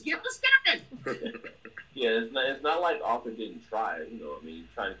 That means get the stepping. Yeah, it's not like Arthur didn't try. You know, I mean, he's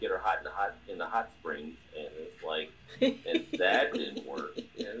trying to get her in the hot springs, and it's like, and that didn't work.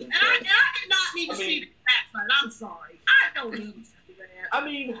 And I did not need to see that side. I'm sorry. I don't need to see that. I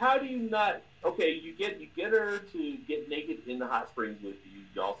mean, how do you not? Okay, you get her to get naked in the hot springs with you.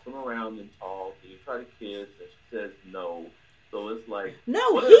 Y'all swim around and talk, and you try to kiss, and she says no. So it's like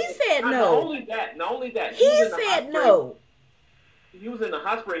no. He said no. Not only that. He said no. He was in the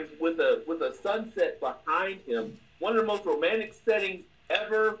hot springs with a sunset behind him. One of the most romantic settings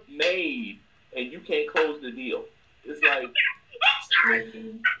ever made, and you can't close the deal. It's like,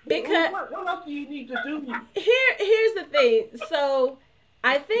 because what else do you need to do? Here's the thing. So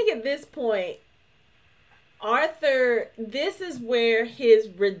I think at this point, Arthur, this is where his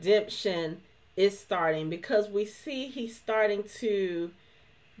redemption is starting because we see he's starting to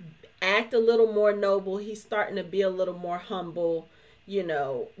act a little more noble. He's starting to be a little more humble. You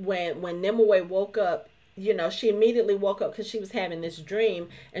know, when Nimue woke up, she immediately woke up because she was having this dream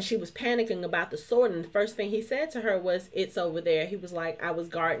and she was panicking about the sword. And the first thing he said to her was, "It's over there." He was like, "I was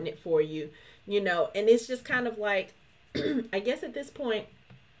guarding it for you," and it's just kind of like, I guess at this point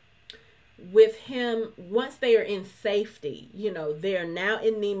with him, once they are in safety, they're now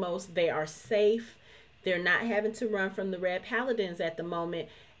in Nemo's, they are safe. They're not having to run from the Red Paladins at the moment.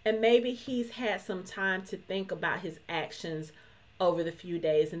 And maybe he's had some time to think about his actions over the few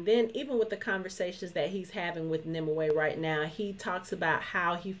days. And then even with the conversations that he's having with Nimue right now, he talks about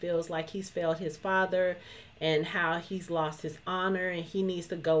how he feels like he's failed his father and how he's lost his honor and he needs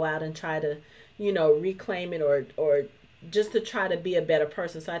to go out and try to, reclaim it or just to try to be a better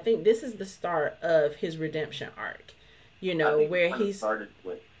person. So I think this is the start of his redemption arc, where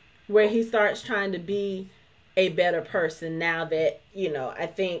he starts trying to be a better person now that, I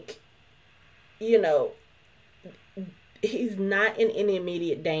think, he's not in any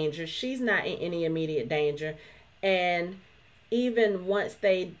immediate danger. She's not in any immediate danger. And even once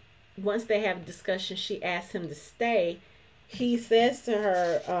they have a discussion, she asks him to stay. He says to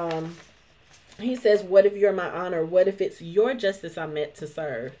her, he says, "What if you're my honor? What if it's your justice I'm meant to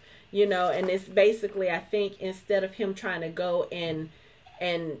serve?" And it's basically, I think, instead of him trying to go and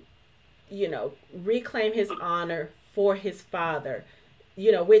reclaim his honor for his father,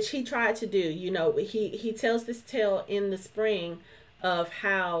 which he tried to do. He tells this tale in the spring of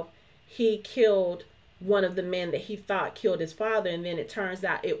how he killed one of the men that he thought killed his father, and then it turns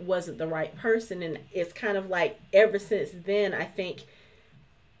out it wasn't the right person. And it's kind of like ever since then, I think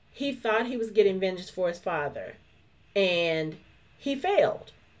he thought he was getting vengeance for his father, and he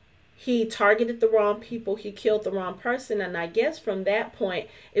failed. He targeted the wrong people. He killed the wrong person. And I guess from that point,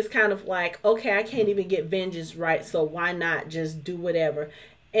 it's kind of like, okay, I can't even get vengeance right, so why not just do whatever?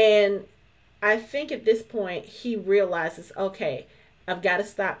 And I think at this point, he realizes, okay, I've got to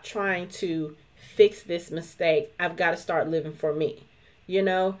stop trying to fix this mistake. I've got to start living for me,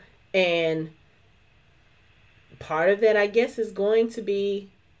 And part of that, I guess, is going to be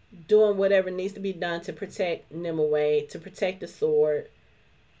doing whatever needs to be done to protect Nimue, to protect the sword,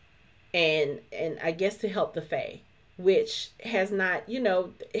 and I guess to help the Fae, which has not,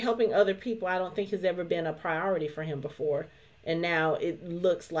 helping other people, I don't think has ever been a priority for him before, and now it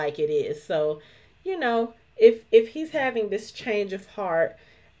looks like it is. So, if he's having this change of heart,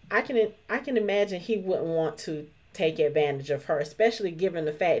 I can imagine he wouldn't want to take advantage of her, especially given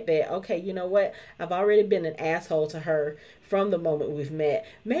the fact that, okay, you know what, I've already been an asshole to her from the moment we've met.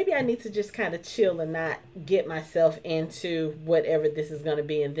 Maybe I need to just kind of chill and not get myself into whatever this is going to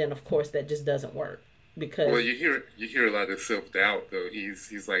be. And then of course that just doesn't work, because you hear a lot of self-doubt though.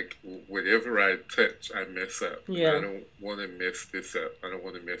 He's like, whatever I touch I mess up. Yeah. I don't want to mess this up. I don't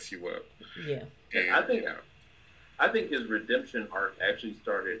want to mess you up. Yeah. And, I think his redemption arc actually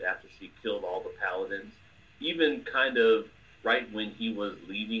started after she killed all the paladins. Even kind of right when he was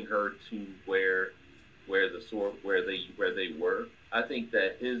leading her to where they were. I think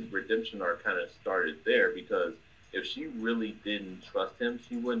that his redemption arc kind of started there, because if she really didn't trust him,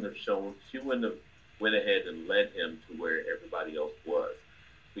 she wouldn't have went ahead and led him to where everybody else was,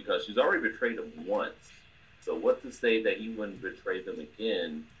 because she's already betrayed him once. So what's to say that he wouldn't betray them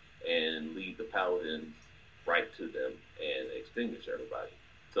again and lead the paladins right to them and extinguish everybody?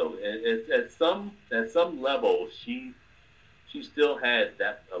 So at some level, she still had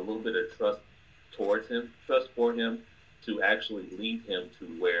that a little bit of trust for him to actually lead him to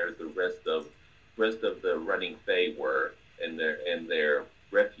where the rest of the running Fae were in their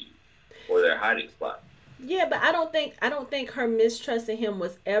refuge or their hiding spot. Yeah, but I don't think her mistrusting him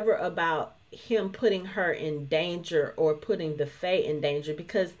was ever about him putting her in danger or putting the Fae in danger.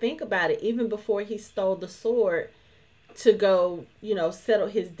 Because think about it, even before he stole the sword to go, settle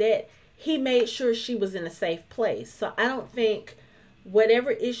his debt, he made sure she was in a safe place. So I don't think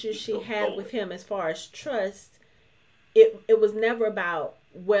whatever issues she had with him as far as trust, it was never about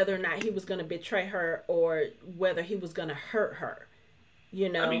whether or not he was going to betray her or whether he was going to hurt her.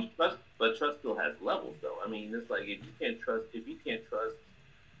 I mean, trust still has levels, though. I mean, it's like if she can't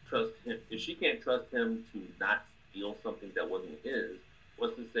trust him to not steal something that wasn't his,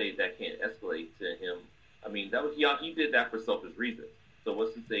 what's to say that can't escalate to him? I mean, he did that for selfish reasons. So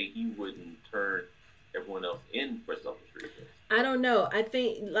what's to say he wouldn't turn everyone else in for selfish reasons? I don't know. I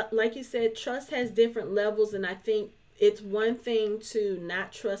think, like you said, trust has different levels, and I think it's one thing to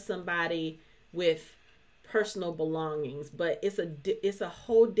not trust somebody with personal belongings, but it's a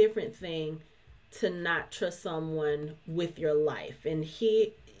whole different thing to not trust someone with your life. And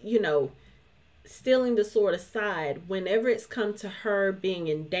he, stealing the sword aside, whenever it's come to her being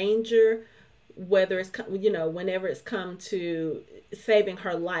in danger, whenever it's come to saving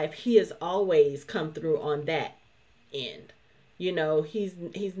her life, he has always come through on that end. You know, he's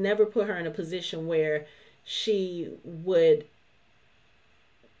never put her in a position where she would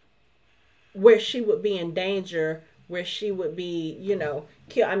be in danger, where she would be, you know,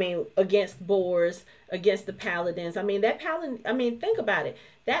 against Boars, against the Paladins. I mean, that Paladin, think about it.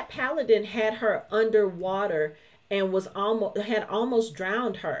 That Paladin had her underwater and had almost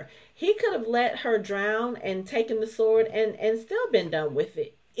drowned her. He could have let her drown and taken the sword and still been done with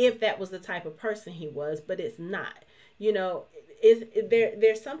it, if that was the type of person he was, but it's not. You know,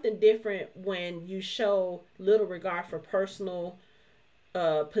 there's something different when you show little regard for personal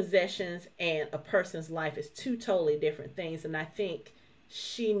possessions and a person's life. Is two totally different things. And I think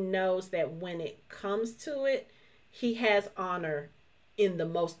she knows that when it comes to it, he has honor in the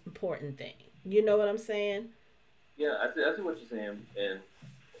most important thing. You know what I'm saying? Yeah, I see what you're saying,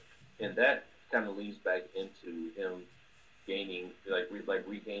 and that kind of leads back into him gaining,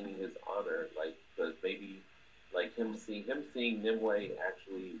 regaining his honor, like, because maybe, like, him seeing Nimue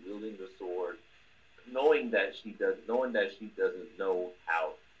actually wielding the sword, knowing that she doesn't know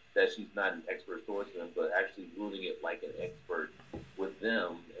how, that she's not an expert swordsman, but actually wielding it like an expert with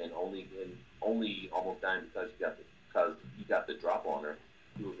them, and only almost dying because he got the drop on her.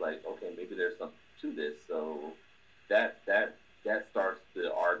 He was like, okay, maybe there's something to this. So that starts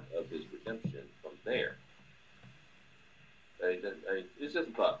the arc of his redemption from there. It's just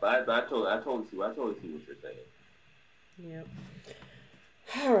a thought, but I totally see what you're saying. Yep.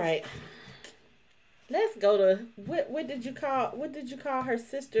 All right. Let's go to what did you call her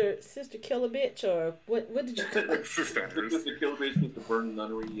sister Kill a Bitch, or what did you call her? Sister Kill a Bitch, Sister Burn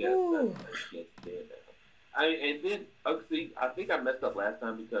Nunnery. Yes, I can't stand that. I think I messed up last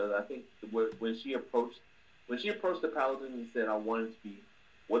time, because I think when she approached the Paladin and said, I wanted to be,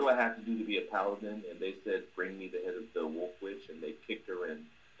 what do I have to do to be a Paladin? And they said, bring me the head of the Wolf Witch, and they kicked her and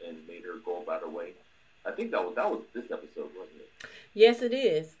made her go about her way. I think that was this episode, wasn't it? Yes, it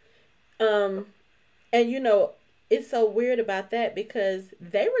is. And you know, it's so weird about that, because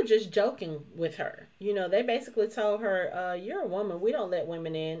they were just joking with her. You know, they basically told her, you're a woman, we don't let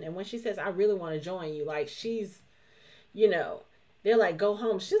women in. And when she says, I really want to join you, like, she's, you know, they're like, go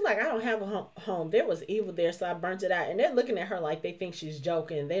home. She's like, I don't have a home. There was evil there, so I burnt it out. And they're looking at her like they think she's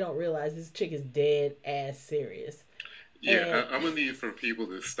joking. They don't realize this chick is dead ass serious. Yeah, I'm going to need for people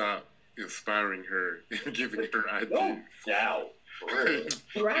to stop inspiring her and giving her ideas. Wow.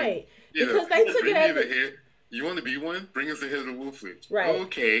 Right. Yeah, because they took it as you want to be one? Bring us the head of the Wolf Witch. Right.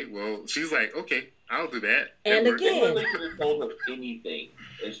 Okay, well, she's like, okay, I'll do that. And again, they could have told her anything,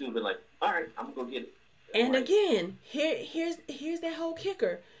 and she would have been like, all right, I'm going to go get it. And again, here's that whole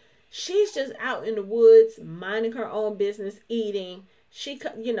kicker. She's just out in the woods, minding her own business, eating.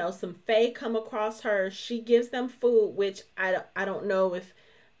 Some fae come across her. She gives them food, which I don't know if,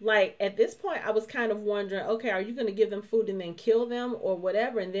 like, at this point, I was kind of wondering, okay, are you going to give them food and then kill them or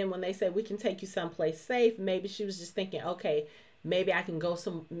whatever? And then when they say, we can take you someplace safe, maybe she was just thinking, okay, maybe I can go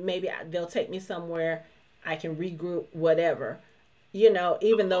they'll take me somewhere, I can regroup, whatever. You know,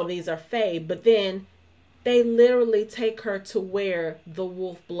 even though these are fae. But then they literally take her to where the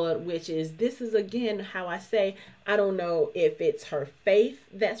Wolf Blood Witch is. This is, again, how I say, I don't know if it's her faith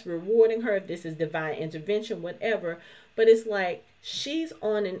that's rewarding her, if this is divine intervention, whatever. But it's like, she's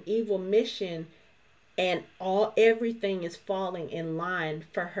on an evil mission, and everything is falling in line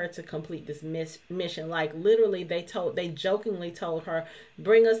for her to complete this mission. Like, literally, they jokingly told her,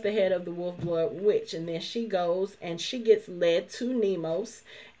 bring us the head of the Wolf Blood Witch. And then she goes and she gets led to Nemo's,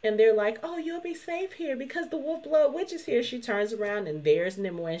 and they're like, oh, you'll be safe here because the Wolf Blood Witch is here. She turns around and there's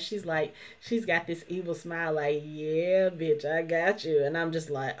Nimue, and she's like, she's got this evil smile like, yeah, bitch, I got you. And I'm just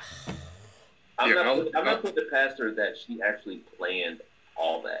like, oh. I'm not putting it past her that she actually planned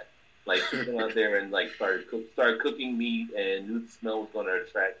all that. Like, she went out there and, like, started cooking meat, and knew the smell was going to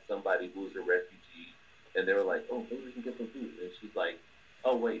attract somebody who was a refugee. And they were like, oh, maybe we can get some food. And she's like,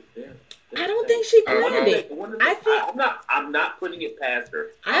 oh, wait, there. I don't think she planned it. I'm not putting it past her.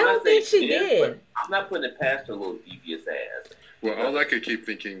 I don't think she did. I'm not putting it past her little devious ass. Well, all I could keep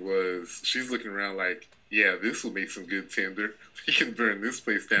thinking was, she's looking around like, yeah, this will make some good tinder. We can burn this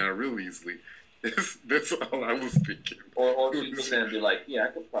place down real easily. That's all I was thinking. Or she could then be like, yeah, I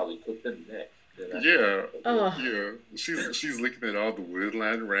could probably cook them next. Yeah. She's looking at all the wood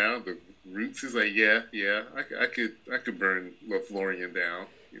lying around, the roots. She's like, yeah, I could burn Lothlorien down,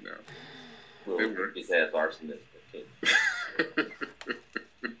 you know. Well, his ass arsonist.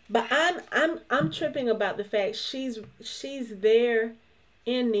 But I'm tripping about the fact she's there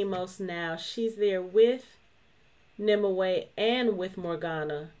in Nemo's now. She's there with Nimue and with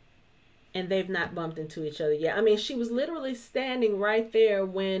Morgana. And they've not bumped into each other yet. I mean, she was literally standing right there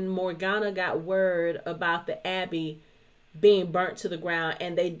when Morgana got word about the Abbey being burnt to the ground,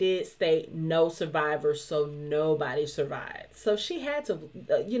 and they did state no survivors, so nobody survived. So she had to,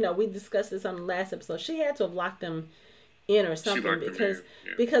 we discussed this on the last episode. She had to have locked them in or something,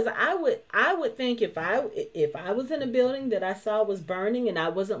 because I would think if I was in a building that I saw was burning and I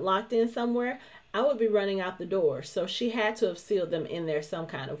wasn't locked in somewhere, I would be running out the door. So she had to have sealed them in there some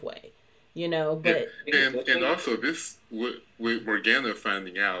kind of way. But and also this with Morgana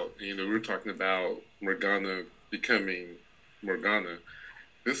finding out, we were talking about Morgana becoming Morgana.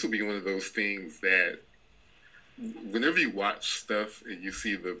 This will be one of those things that whenever you watch stuff and you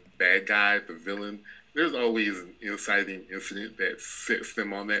see the bad guy, the villain, there's always an inciting incident that sets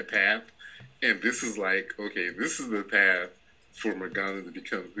them on that path. And this is like, okay, this is the path for Morgana to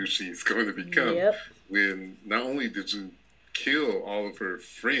become who she's going to become. Yep. When not only did you kill all of her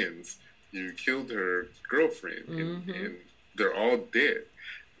friends, you killed her girlfriend, and they're all dead.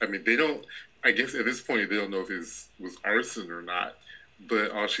 I mean, they don't, I guess at this point, they don't know if it was arson or not,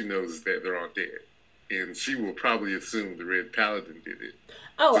 but all she knows is that they're all dead. And she will probably assume the Red Paladin did it.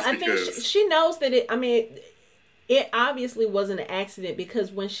 Oh, I think she knows that it obviously wasn't an accident,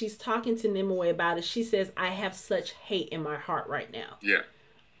 because when she's talking to Nimue about it, she says, I have such hate in my heart right now. Yeah.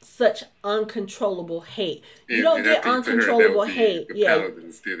 Such uncontrollable hate. You don't get uncontrollable hate.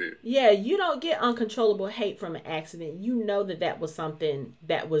 Paladins did it. Yeah, you don't get uncontrollable hate from an accident. You know that was something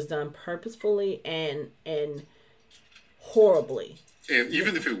that was done purposefully and horribly. And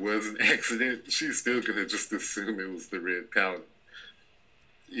even if it was an accident, she's still going to just assume it was the Red Paladin.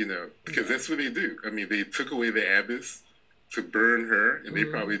 Because that's what they do. I mean, they took away the Abbess to burn her, and they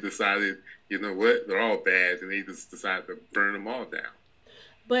probably decided, you know what, they're all bad, and they just decided to burn them all down.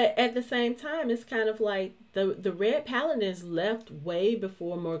 But at the same time, it's kind of like the Red Paladins left way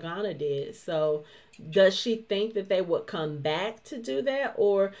before Morgana did. So does she think that they would come back to do that?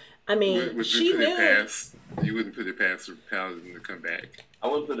 Or, I mean, she knew. You wouldn't put it past the Paladin to come back. I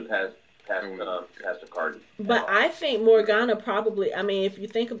wouldn't put it past the Cardin. But I think Morgana probably, I mean, if you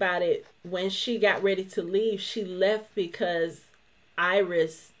think about it, when she got ready to leave, she left because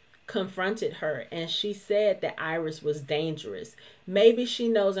Iris confronted her, and she said that Iris was dangerous. Maybe she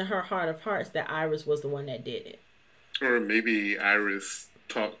knows in her heart of hearts that Iris was the one that did it. Or maybe Iris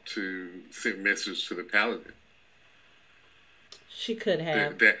sent message to the Paladin. She could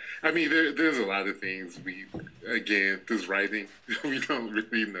have. There's a lot of things this writing, we don't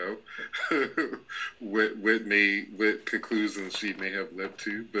really know what conclusions she may have led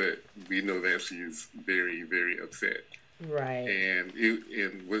to, but we know that she's very, very upset. Right. And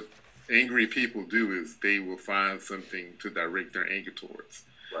what angry people do is they will find something to direct their anger towards.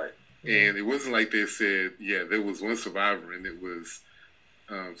 Right. And it wasn't like they said, yeah, there was one survivor, and it was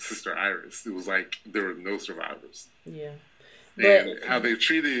Sister Iris. It was like there were no survivors. Yeah. And how they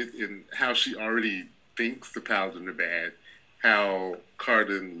treated and how she already thinks the Paladin are bad, how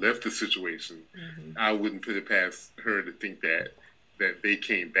Cardin left the situation, I wouldn't put it past her to think that they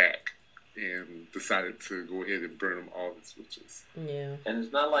came back and decided to go ahead and burn them all as witches. Yeah. And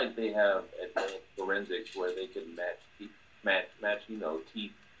it's not like they have advanced forensics where they can match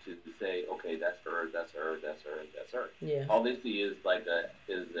teeth to say, okay, that's her, that's her, that's her, that's her. Yeah. All they see is like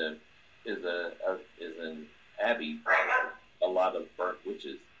is an abbey, a lot of burnt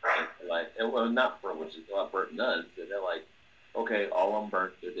witches, not burnt witches, a lot of burnt nuns, and they're like, okay, all of them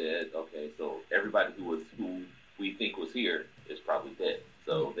burnt, they're dead. Okay, so everybody who we think was here is probably dead.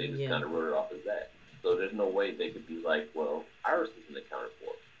 So they just kind of wrote it off as that. So there's no way they could be like, well, Iris isn't accounted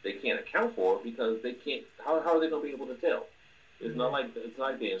for. They can't account for it because they can't. How are they going to be able to tell? It's not like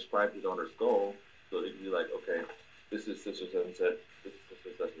they inscribed it on her skull, so they can be like, okay, this is such and such, this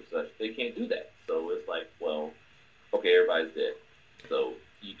is such and such. They can't do that. So it's like, well, okay, everybody's dead. So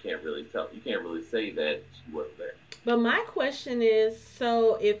you can't really tell. You can't really say that she wasn't there. But my question is,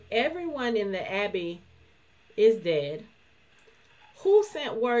 so if everyone in the Abbey is dead, who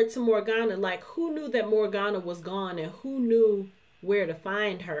sent word to Morgana? Like, who knew that Morgana was gone, and who knew where to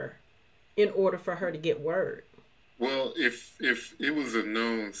find her in order for her to get word? Well, if it was a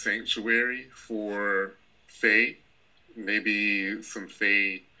known sanctuary for Fae, maybe some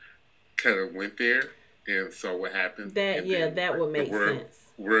Fae kind of went there and saw what happened. That would make sense.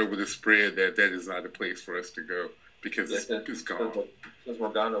 Word would have spread that is not a place for us to go because it's gone. Since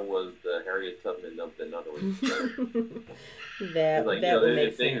Morgana was the Harriet Tubman of the Nunnery. that would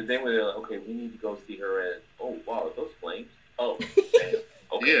make sense. They were like, okay, we need to go see her at, oh, wow, those flames? Oh, damn.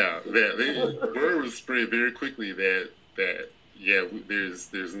 Okay. Yeah, word was spread very quickly that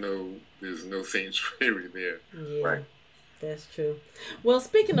there's no sanctuary there. Yeah. Right. That's true. Well,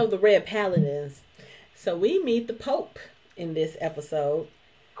 speaking of the Red Paladins, so we meet the Pope in this episode.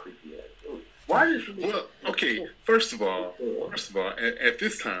 Creepy ass. Why did you? Well, okay. First of all, at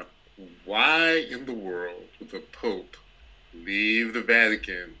this time, why in the world would the Pope leave the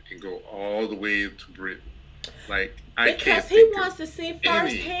Vatican and go all the way to Britain? Like, I Because can't. he wants to see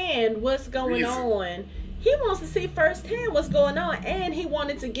firsthand what's going reason. on. He wants to see firsthand what's going on, and he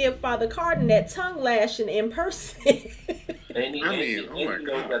wanted to give Father Cardin that tongue lashing in person. And he, I mean, and oh he my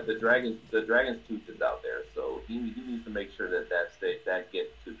knows God. that the dragon's tooth is out there, so he needs to make sure that that gets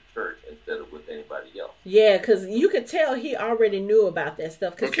to the church instead of with anybody else. Yeah, because you could tell he already knew about that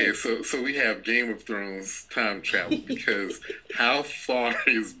stuff. Okay, so we have Game of Thrones time travel because how far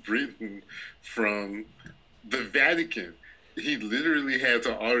is Britain from the Vatican? He literally had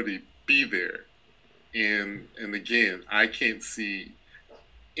to already be there, and again, I can't see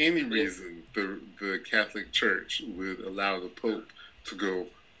any reason the Catholic Church would allow the Pope to go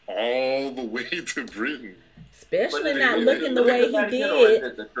all the way to Britain. Especially But not it- looking the it- way Is he it Vatican or is did.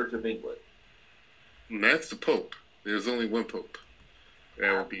 it the Church of England? And that's the Pope. There's only one Pope.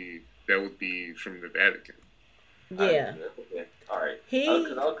 That would be from the Vatican. Yeah. Okay. All right. He-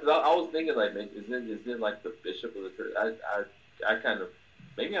 Because I was thinking like, man, is it like the bishop of the church? I kind of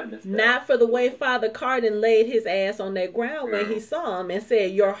maybe I missed that. Not for the way Father Cardin laid his ass on that ground when he saw him and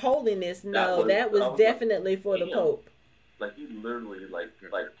said, "Your Holiness." No, that was definitely for the damn. Pope. Like you literally like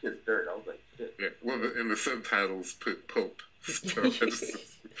kissed dirt. I was like, shit. Yeah. Well, and the subtitles put Pope. So it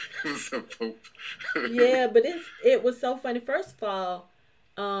was a Pope. Yeah, but it was so funny. First of all,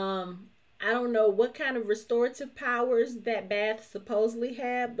 I don't know what kind of restorative powers that bath supposedly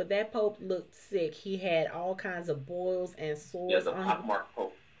had, but that Pope looked sick. He had all kinds of boils and Yeah, sores the on him. pockmark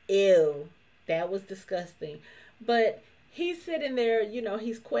Pope. Ew, that was disgusting. But he's sitting there,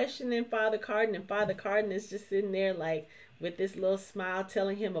 he's questioning Father Cardin, and Father Cardin is just sitting there like with this little smile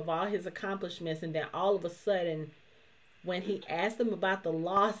telling him of all his accomplishments, and then all of a sudden when he asked him about the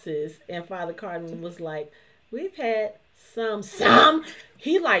losses, and Father Cardin was like, "We've had some,"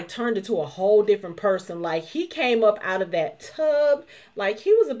 he like turned into a whole different person. Like he came up out of that tub, like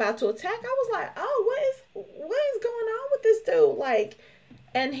he was about to attack. I was like, "Oh, what is going on with this dude?" Like,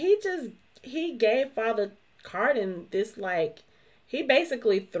 and he gave Father Cardin this, like, he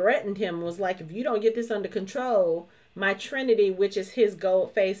basically threatened him, was like, "If you don't get this under control, my Trinity, which is his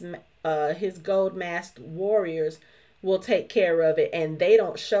his gold masked warriors, will take care of it, and they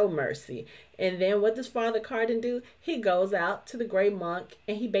don't show mercy." And then what does Father Cardin do? He goes out to the Grey Monk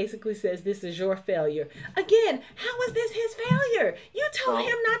and he basically says, "This is your failure." Again, how is this his failure? You told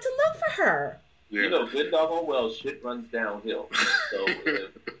him not to look for her. Yeah. You know, good doggone well, shit runs downhill. So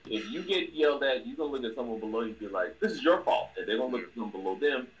if you get yelled at, you're going to look at someone below you and be like, "This is your fault." And they're going to look at someone below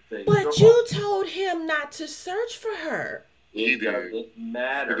them and say, But "It's your you fault." told him not to search for her. He It did. doesn't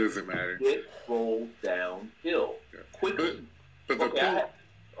matter. It doesn't matter. It rolls downhill quickly. But the Pope,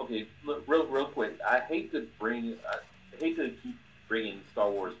 Okay, look, real quick. I hate to keep bringing Star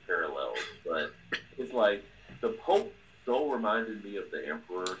Wars parallels, but it's like the Pope so reminded me of the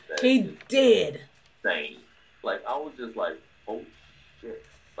Emperor that He is did. insane. Like I was just like, oh shit!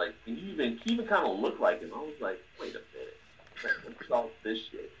 Like and he even kind of looked like him. I was like, wait a minute, what's all this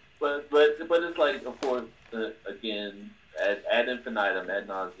shit? But it's like, of course, again, ad infinitum, ad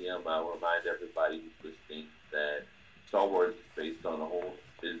nauseum. I remind everybody who's listening that Star Wars is based on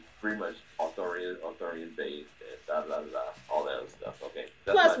is pretty much Arthurian based and all that other stuff. Okay.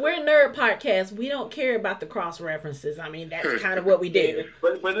 Plus, we're a nerd podcast. We don't care about the cross references. I mean, that's kind of what we do.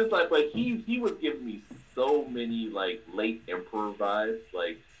 But it's like, he was giving me so many like late Emperor vibes.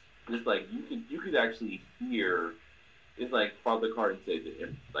 Like just like you could actually hear. It's like Father Cardin said to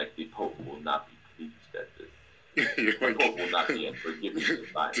him, like the Pope will not be pleased at this. The Pope will not be forgiving the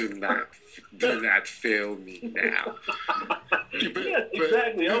sign. do not fail me now. Yeah,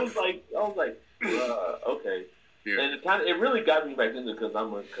 exactly. I was like, okay. Yeah. And it really got me back into it because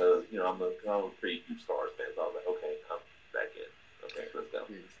I'm a pretty huge Star Wars fan. So I was like, okay, I'm back in. Okay, let's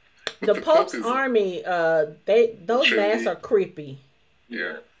go. The Pope's army, those Trinity. masks are creepy.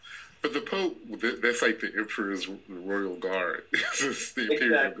 Yeah. But the Pope, that's like the Emperor's Royal Guard. It's the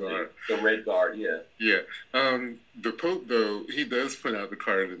Imperial Guard. The Red Guard, yeah. Yeah. The Pope, though, he does put out the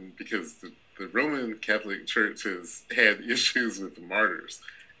card because the Roman Catholic Church has had issues with the martyrs.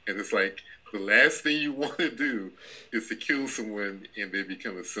 And it's like, the last thing you want to do is to kill someone and they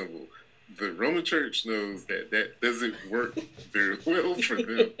become a symbol. The Roman Church knows that doesn't work very well for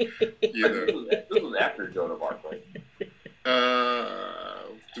them. You know. This was after Joan of Arc, right?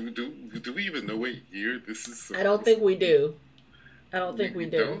 Do we even know what year this is? I don't think we do. I don't think we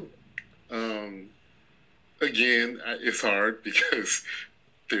do. Don't? again, it's hard because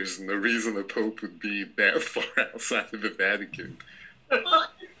there's no reason a pope would be that far outside of the Vatican. Well,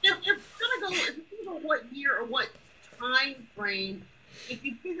 if we're gonna go what year or what time frame, if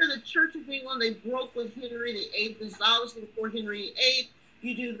you figure the Church of England, they broke with Henry VIII. This is obviously before Henry VIII.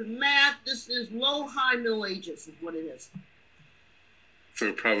 You do the math. This is high Middle Ages, is what it is.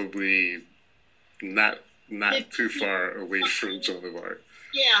 So probably not too far away from Joan of Arc.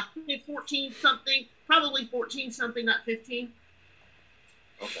 Yeah, 14 something, probably 14 something, not 15.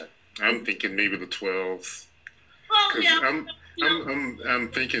 Okay. I'm thinking maybe the 12s. Well, yeah. I'm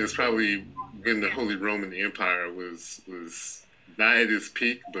thinking it's probably when the Holy Roman Empire was not at its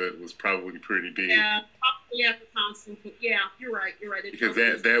peak, but was probably pretty big. Yeah, probably after Constantine. Yeah, you're right. Because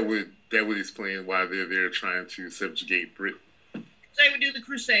that would explain why they're there trying to subjugate Britain. They would do the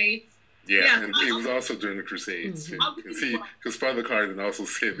Crusades. Yeah, and it was also during the Crusades. Mm-hmm. Because Father Cardin also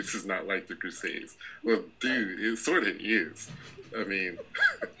said this is not like the Crusades. Well, dude, it sort of is. I mean,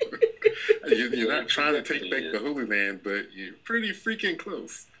 you're not trying to take back the Holy Land, but you're pretty freaking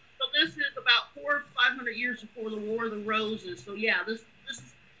close. So this is about 400 or 500 years before the War of the Roses. So yeah, this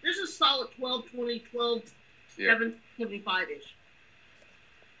is solid 12, 75-ish.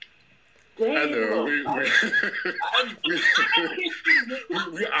 I know.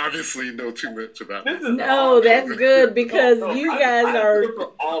 We obviously know too much about this. No, that's good because you guys are.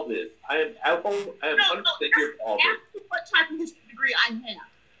 For all this, I am 100% here for all this. What type of history degree I have?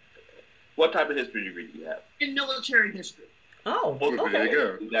 What type of history degree do you have? In military history. Oh, well, okay. There you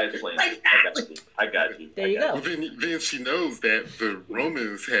go. You guys explain. I got you. There you go. Well, then she knows that the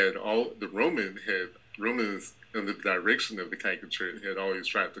Romans under the direction of the Catholic Church had always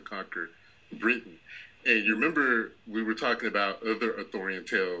tried to conquer Britain. And you remember we were talking about other Arthurian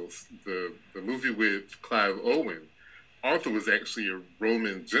tales. The movie with Clive Owen, Arthur was actually a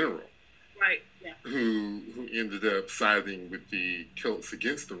Roman general. Right, yeah. Who ended up siding with the Celts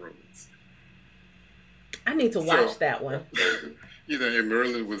against the Romans. I need to watch that one. And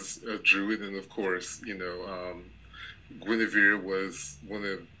Merlin was a Druid, and of course, Guinevere was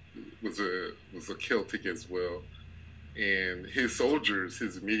a Celtic as well. And his soldiers,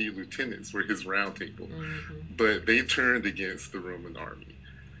 his immediate lieutenants, were his round table. Mm-hmm. But they turned against the Roman army.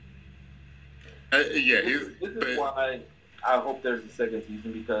 This is why I hope there's a second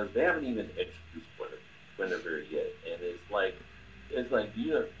season, because they haven't even introduced Guinevere yet. And it's like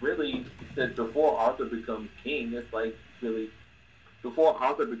really, that before Arthur becomes king, it's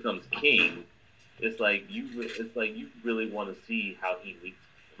like you really want to see how he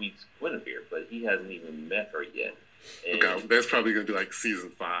meets Guinevere, but he hasn't even met her yet. Okay, that's probably gonna be like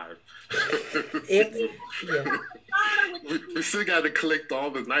season 5. We still got to collect all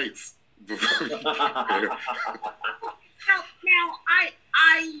the knights before we get there. Now I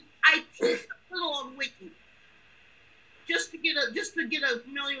teased a little on Wiki just to get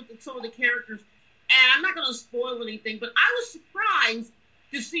familiar with some of the characters, and I'm not gonna spoil anything, but I was surprised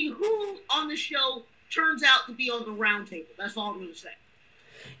to see who on the show turns out to be on the round table. That's all I'm gonna say.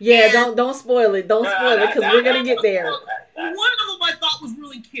 Yeah, don't spoil it. Don't spoil it because we're gonna get there. One of them I thought was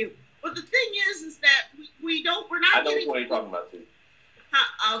really cute, but the thing is that we're not. I know what you're talking about too.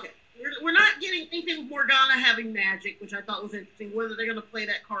 Okay, we're not getting anything with Morgana having magic, which I thought was interesting. Whether they're gonna play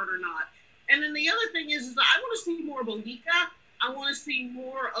that card or not. And then the other thing is I want to see more of Bolika. I want to see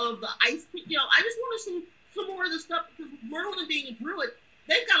more of the ice. I just want to see some more of the stuff because Merlin being a druid.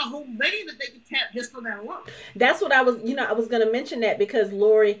 They've got a whole many that they can tap just on that alone. That's what I was going to mention that because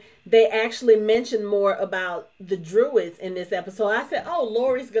Lori, they actually mentioned more about the druids in this episode. I said, oh,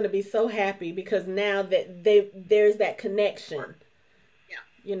 Lori's going to be so happy because now that there's that connection. Yeah.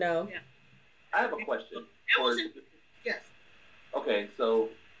 Yeah. I have a question. Yes. Okay, so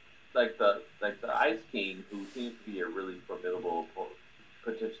like the Ice King, who seems to be a really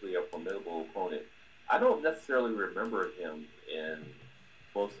potentially a formidable opponent. I don't necessarily remember him in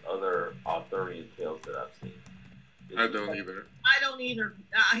most other Arthurian tales that I've seen. I don't either. I thought it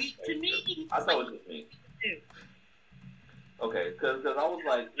was just me. Okay, because I was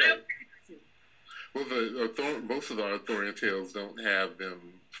like, well, most of the Arthurian tales don't have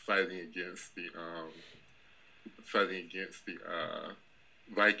them fighting against the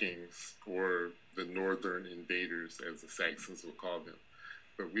Vikings or the northern invaders, as the Saxons would call them.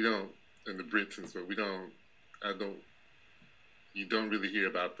 But we don't, and the Britons, but we don't. You don't really hear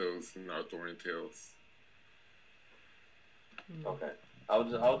about those in Arthurian tales. Okay, I was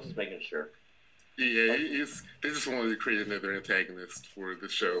just making sure. Yeah, they just wanted to create another antagonist for the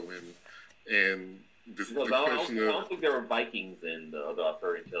show, and this the question I don't think there were Vikings in the other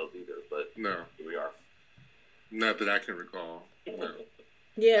Arthurian tales either. But no, here we are. Not that I can recall. No.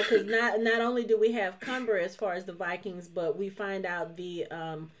 Yeah, because not only do we have Cumber as far as the Vikings, but we find out the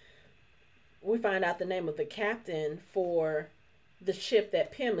name of the captain for the ship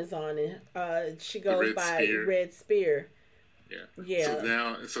that Pym is on, and she The goes Red by Spear. Red Spear. Yeah.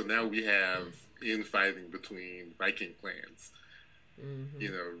 Yeah. So now we have infighting between Viking clans. Mm-hmm.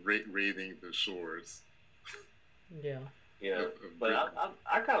 You know, raiding the shores. Yeah. Yeah, of but Britain.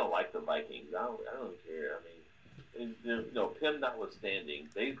 I kind of like the Vikings. I don't care. I mean, Pym notwithstanding,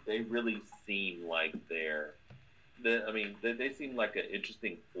 they really seem like they seem like an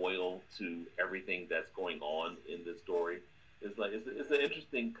interesting foil to everything that's going on in this story. It's an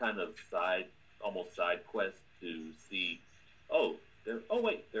interesting kind of almost side quest to see. Oh,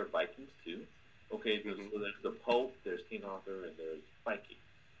 they're Vikings too. Okay, so there's the Pope, there's King Arthur, and there's Vikings.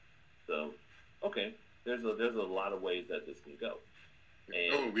 So, okay, there's a lot of ways that this can go.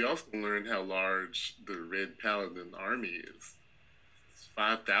 And we also learned how large the Red Paladin army is. It's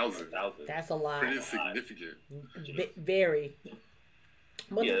 5,000. That's a lot. Pretty significant. Very.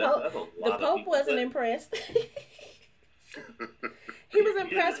 But yeah, the Pope wasn't impressed. He was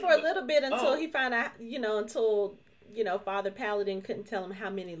impressed for a little bit until he found out, until Father Paladin couldn't tell him how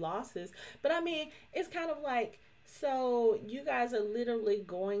many losses. But I mean, it's kind of like, so you guys are literally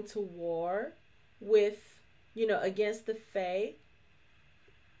going to war with, against the Fae.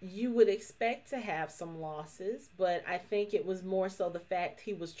 You would expect to have some losses, but I think it was more so the fact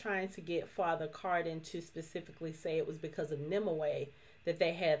he was trying to get Father Cardin to specifically say it was because of Nimue that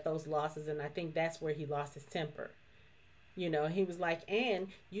they had those losses, and I think that's where he lost his temper. He was like, and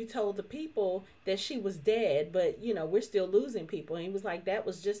you told the people that she was dead, but, we're still losing people. And he was like, that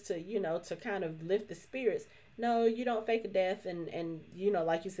was just to, to kind of lift the spirits. No, you don't fake a death and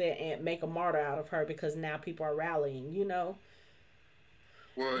like you said, and make a martyr out of her because now people are rallying,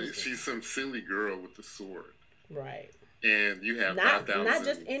 Well, she's some silly girl with a sword. Right. And you have not 5,000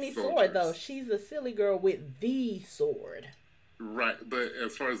 just any soldiers. sword, though. She's a silly girl with the sword. Right, but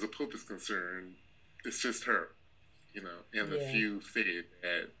as far as the Pope is concerned, it's just her. And a few Fae,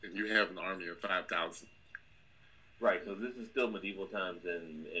 and you have an army of 5,000. Right, so this is still medieval times,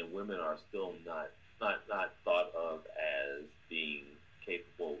 and women are still not thought of as being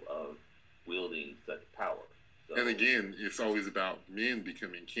capable of wielding such power. So, and again, it's always about men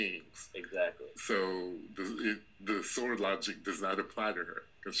becoming kings. Exactly. So the sword logic does not apply to her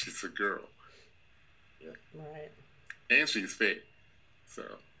because she's a girl. Yeah. Right. And she's Fae. So.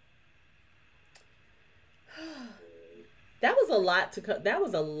 That was a lot that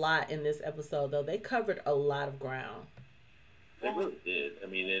was a lot in this episode, though. They covered a lot of ground. They really did. I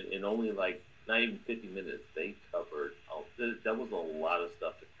mean, in only like not even 50 minutes, they covered. That was a lot of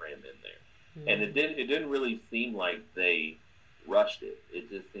stuff to cram in there, and it didn't really seem like they rushed it.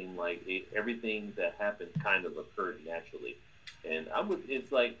 It just seemed like everything that happened kind of occurred naturally, and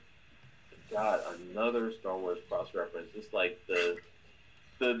it's like, God, another Star Wars cross reference. Just like the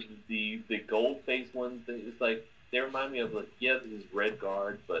gold face ones. It's like. They remind me of, like, yeah, this is Red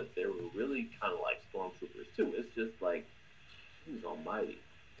Guard, but they were really kind of like stormtroopers too. It's just like, who's almighty?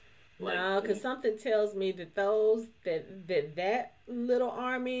 Like, no, because something tells me that that little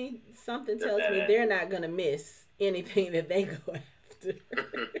army, something tells me they're not gonna miss anything that they go after.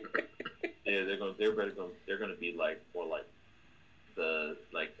 Yeah, they're gonna be like more like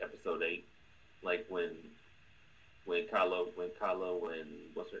episode 8, like when Kylo and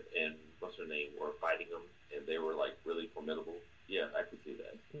what's her name were fighting them. And they were like really formidable. Yeah, I could see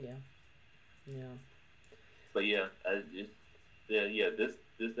that. Yeah. But yeah,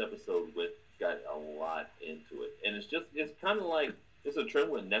 this episode got a lot into it, and it's kind of like it's a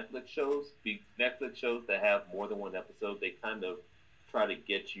trend with Netflix shows. Netflix shows that have more than one episode, they kind of try to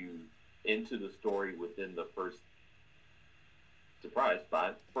get you into the story within the first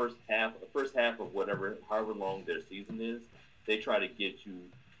half of however long their season is. They try to get you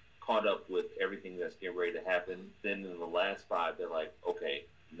caught up with everything that's getting ready to happen. Then in the last 5, they're like, okay,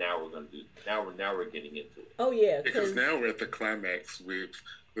 now we're getting into it. Oh yeah, because now we're at the climax with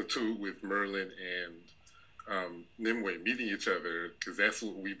Merlin and Nimue meeting each other, because that's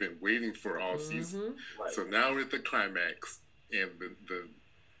what we've been waiting for all season. Right. So now we're at the climax, and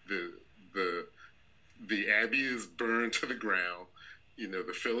the Abbey is burned to the ground.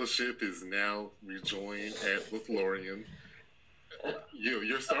 The Fellowship is now rejoined at Lothlorien.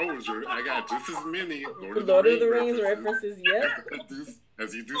 Your Star Wars, I got just as many Lord of the Rings references. Yep.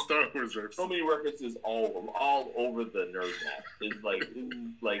 As you do Star Wars references. So many references all over the nerd map. It's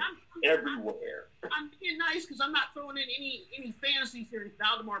like everywhere. I'm being nice because I'm not throwing in any fantasy series,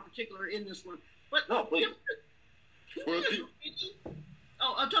 Valdemar in particular, in this one. But no, please.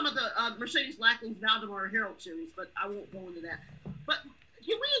 I'm talking about the Mercedes Lackley's Valdemar Herald series, but I won't go into that. But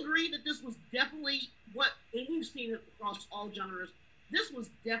can we agree that this was definitely and you've seen it across all genres, this was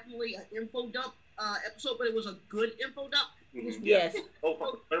definitely an info dump episode, but it was a good info dump. It was Yes.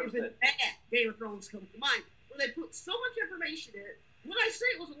 Oh, 100%. bad. Game of Thrones comes to mind, where they put so much information in it. When I say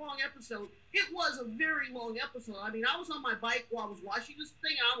it was a long episode, it was a very long episode. I mean, I was on my bike while I was watching this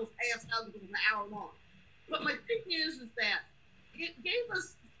thing, and I almost passed out because it was an hour long. But my thing is that it gave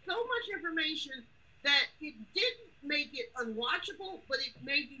us so much information that it didn't make it unwatchable, but it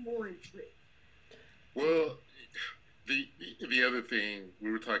made me more intrigued. Well, the other thing,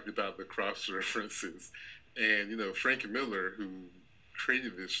 we were talking about the cross references, and Frank Miller, who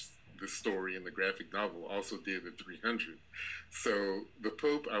created this story in the graphic novel, also did the 300. So the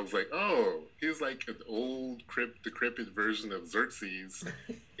Pope, I was like, oh, he's like an old decrepit version of Xerxes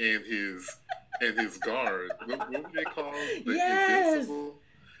and his guard. What were they called? The Invincible.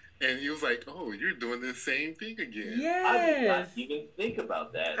 And he was like, oh, you're doing the same thing again. Yes. I did not even think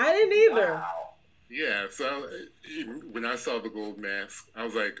about that. I didn't either. Wow. Yeah, so when I saw the gold mask, I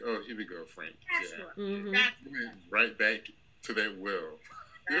was like, oh, here we go, Frank. That's Yeah. right. Mhm. That's He went right back to that well.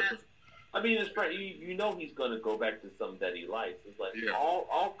 that's I mean, it's pretty, you know he's going to go back to something that he likes. It's like Yeah.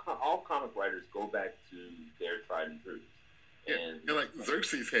 all comic writers go back to their tried and true. Yeah, and like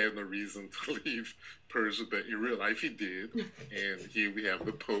Xerxes had no reason to leave Persia, but in real life he did. And here we have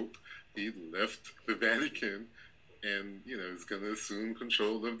the Pope. He left the Vatican, and is going to assume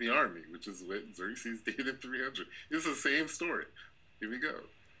control of the army, which is what Xerxes did in 300. It's the same story. Here we go.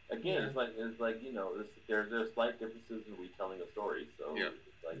 Again, it's like there's slight differences in retelling a story. So Yeah.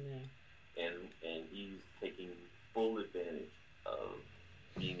 it's like, Yeah. and he's taking full advantage of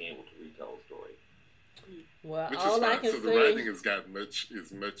being able to retell a story. Well, Which is all I fine. can So the say. writing is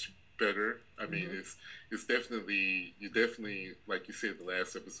much better. I mean, it's definitely like you said the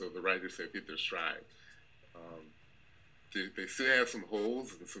last episode, the writers have hit their stride. They still have some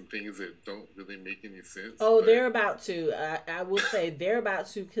holes and some things that don't really make any sense. Oh, but they're about to. I will say they're about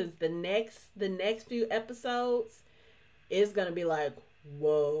to, because the next few episodes is gonna be like,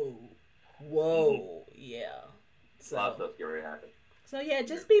 whoa, yeah. A lot of So stuff's getting ready to happen. yeah,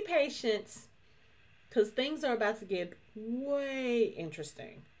 just be patient, because things are about to get way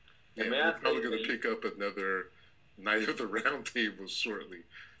interesting. yeah, May I we're probably say going to that- pick up another Night of the Round Table shortly.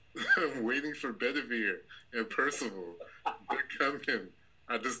 I'm waiting for Bedivere and Percival. They're coming.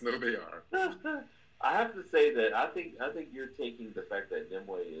 I just know they are. I have to say that I think you're taking the fact that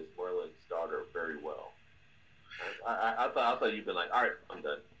Nimue is Merlin's daughter very well. I thought you'd been like, all right, I'm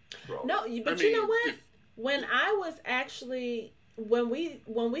done. Scroll. No, but you know what? When I was actually when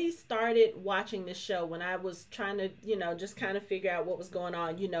we started watching this show, when I was trying to just kind of figure out what was going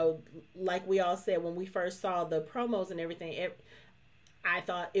on, like we all said when we first saw the promos and everything, I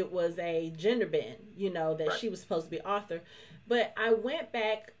thought it was a gender bend, that Right. she was supposed to be Arthur. But I went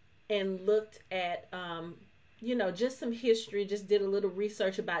back and looked at, just some history, just did a little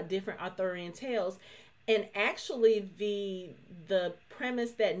research about different Arthurian tales. And actually the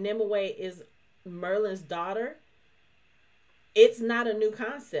premise that Nimue is Merlin's daughter, it's not a new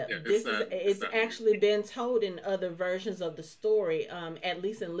concept. Yeah, It's not actually been told in other versions of the story, at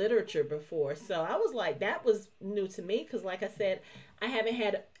least in literature before. So I was like, that was new to me, because like I said, I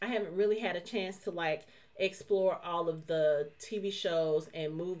haven't really had a chance to explore all of the TV shows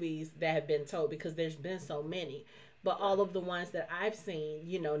and movies that have been told, because there's been so many. But all of the ones that I've seen,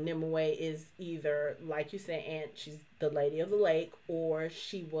 Nimue is either, like you said, Aunt, she's the Lady of the Lake, or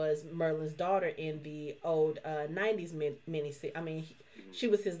she was Merlin's daughter in the old 90s miniseries. I mean, she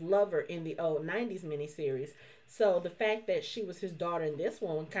was his lover in the old 90s miniseries. So the fact that she was his daughter in this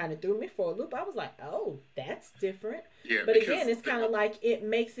one kind of threw me for a loop. I was like, oh, that's different. Yeah, But because again, it's kind of like, it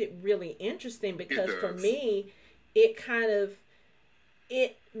makes it really interesting, because for does. me,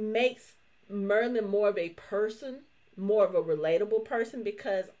 it makes Merlin more of a person, more of a relatable person,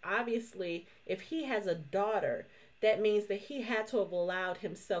 because obviously if he has a daughter, that means that he had to have allowed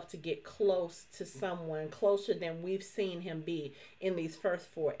himself to get close to someone, closer than we've seen him be in these first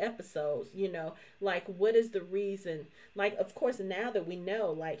 4 episodes. What is the reason? Of course, now that we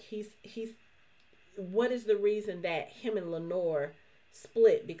know, he's what is the reason that him and Lenore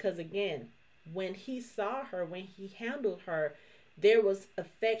split? Because again, when he saw her, when he handled her, there was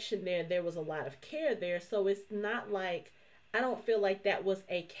affection there was a lot of care there. So it's not like, I don't feel like that was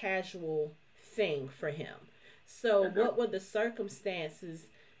a casual thing for him. So what were the circumstances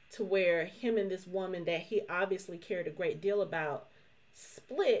to where him and this woman that he obviously cared a great deal about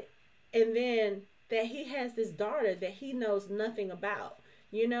split, and then that he has this daughter that he knows nothing about?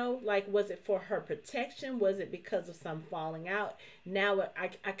 Was it for her protection? Was it because of some falling out? Now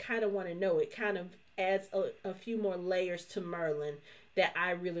I kind of want to know. It kind of adds a few more layers to Merlin that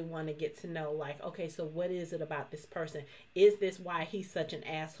I really want to get to know. Like, okay, so what is it about this person? Is this why he's such an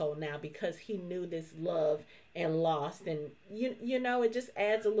asshole now? Because he knew this love and lost, and you know, it just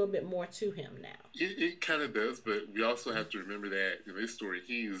adds a little bit more to him now. It kind of does, but we also have to remember that in this story,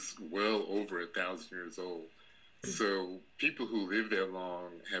 he's well over 1,000 years old. So people who live that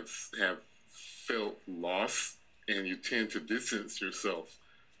long have felt loss, and you tend to distance yourself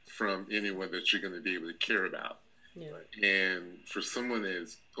from anyone that you're going to be able to care about. Yeah. And for someone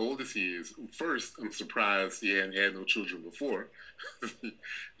as old as he is, first, I'm surprised he hadn't had no children before.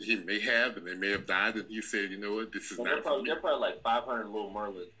 He may have, and they may have died, and he said, you know what, this is not for me. There are probably like 500 little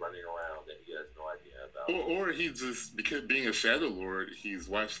Merlins running around that he has no idea about. Or he just, because being a Shadow Lord, he's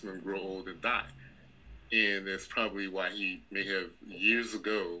watched them grow old and die. And that's probably why he may have years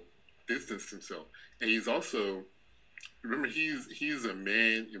ago distanced himself. And he's also, remember, he's a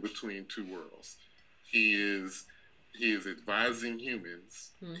man in between two worlds. He is advising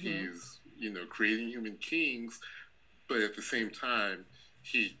humans. Mm-hmm. He's, creating human kings, but at the same time,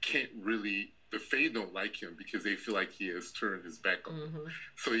 he can't really. The Fae don't like him because they feel like he has turned his back on them.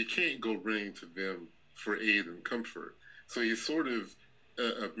 So he can't go running to them for aid and comfort. So he's sort of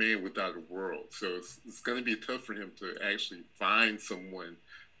a man without a world. So it's going to be tough for him to actually find someone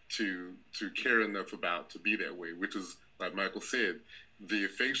to care enough about to be that way, which is, like Michael said, the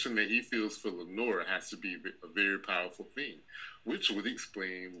affection that he feels for Lenore has to be a very powerful thing, which would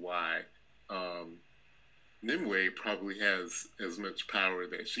explain why Nimue probably has as much power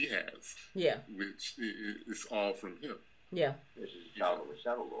that she has. Yeah. Which is all from him. Yeah. She's a child of a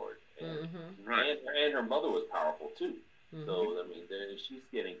Shadow Lord. And, right. And her mother was powerful too. Mm-hmm. So, I mean, she's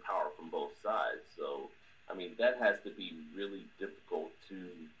getting power from both sides. So, I mean, that has to be really difficult to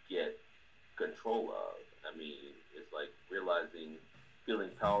get control of. I mean, it's like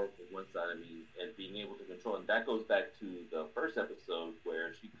feeling power from one side, and being able to control. And that goes back to the first episode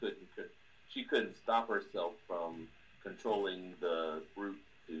where she couldn't stop herself from controlling the group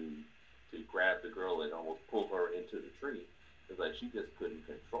to grab the girl and almost pull her into the tree. It's like she just couldn't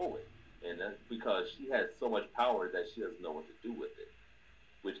control it. And that's because she has so much power that she doesn't know what to do with it,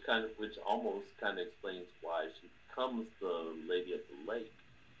 which almost explains why she becomes the Lady of the Lake,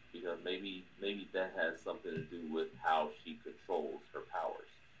 because maybe that has something to do with how she controls her powers.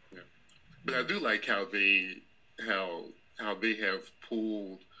 Yeah. But I do like how they have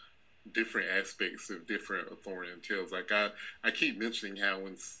pulled different aspects of different Arthurian tales. Like I keep mentioning how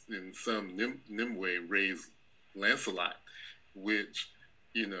in some Nimue raised Lancelot, which,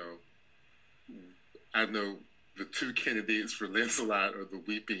 I know the two candidates for Lancelot are the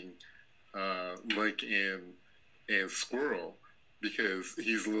Weeping Monk and Squirrel, because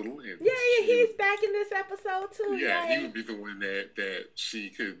he's little. And he's back in this episode too. Yeah, he would be the one that she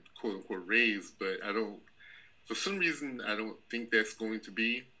could quote unquote raise, but for some reason I don't think that's going to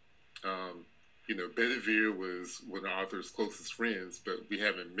be. Bedivere was one of Arthur's closest friends, but we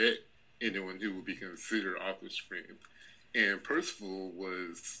haven't met anyone who would be considered Arthur's friend. And Percival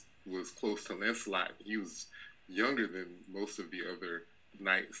was close to Lancelot. He was younger than most of the other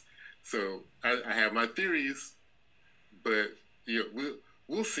knights. So I have my theories, but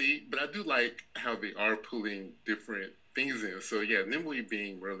we'll see. But I do like how they are pulling different things in. So yeah, Nimue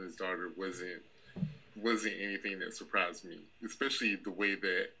being Merlin's daughter wasn't anything that surprised me, especially the way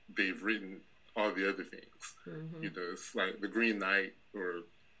that they've written all the other things. Mm-hmm. It's like the Green Knight or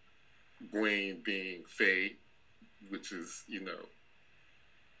Gawain being Fae, which is,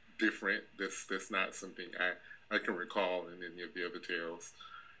 different. That's not something I can recall in any of the other tales.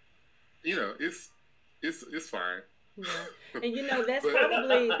 It's fine. Yeah. And that's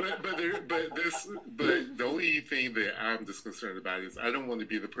probably but the only thing that I'm just concerned about is I don't want to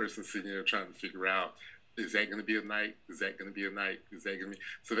be the person sitting there trying to figure out, is that going to be a night? Is that going to be a night? Is that going to be?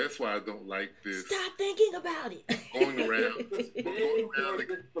 So that's why I don't like this. Stop thinking about it. Going around.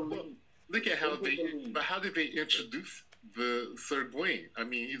 Look at how did they introduce the Sir Gawain? I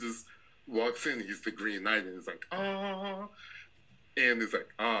mean, he just walks in, he's the Green Knight, and it's like, ah, and it's like,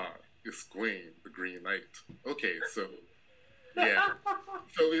 it's Gawain, the Green Knight. Okay, so yeah,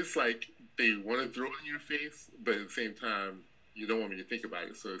 so it's like they want to throw it in your face, but at the same time, you don't want me to think about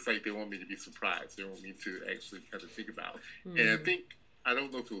it. So it's like they want me to be surprised. They want me to actually kind of think about it. Mm. And I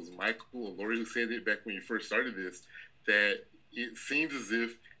don't know if it was Michael or Lori who said it back when you first started this, that it seems as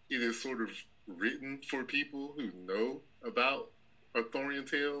if it is sort of written for people who know about Arthurian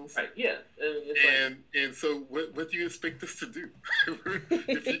tales. Right, yeah. And so what do you expect us to do?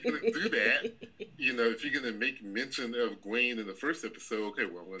 If you're going to do that, if you're going to make mention of Gawain in the first episode, okay,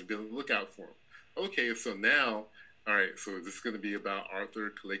 well, I'm going to be on the lookout for him. Okay, so now, all right, so is this going to be about Arthur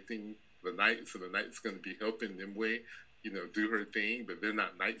collecting the knights, so the knight's going to be helping Nimue do her thing, but they're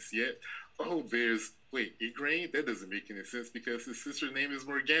not knights yet. Oh, wait, Igraine? That doesn't make any sense because his sister's name is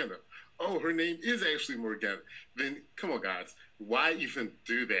Morgana. Oh, her name is actually Morgana. Then, come on, guys. Why even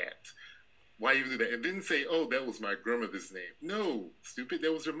do that? Why even do that? And then say, oh, that was my grandmother's name. No, stupid,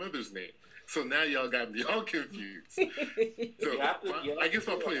 that was her mother's name. So now y'all got me all confused. So I guess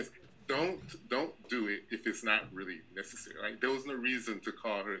my point is, don't do it if it's not really necessary. Like, there was no reason to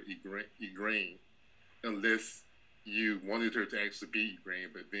call her Igraine unless you wanted her to actually be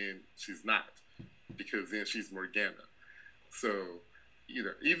Igraine, but then she's not, because then she's Morgana. So,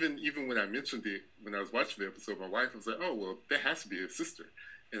 even when I mentioned it, when I was watching the episode, my wife was like, oh, well, that has to be his sister.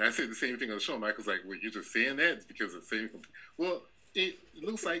 And I said the same thing on the show. Michael's like, well, you're just saying that because of the same. Well, it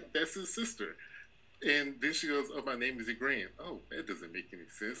looks like that's his sister. And then she goes, oh, my name is Igraine. Oh, that doesn't make any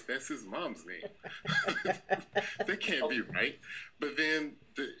sense. That's his mom's name. That can't be right. But then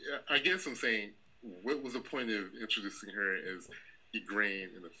I guess I'm saying, what was the point of introducing her as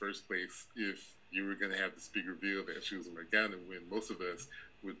Igraine in the first place if you were going to have this big reveal that she was a Morgana when most of us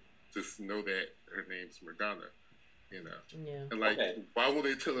would just know that her name's Morgana? Yeah. And why won't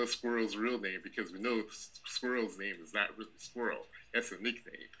they tell us Squirrel's real name? Because we know Squirrel's name is not really Squirrel. That's a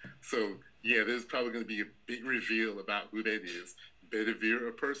nickname. So, yeah, there's probably going to be a big reveal about who that is, Bedivere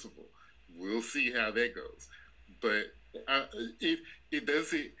or Percival. We'll see how that goes. But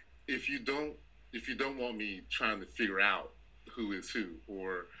if you don't want me trying to figure out who is who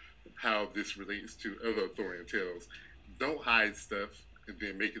or how this relates to other Arthurian tales, don't hide stuff and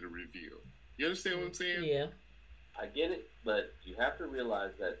then make it a reveal. You understand what I'm saying? Yeah. I get it, but you have to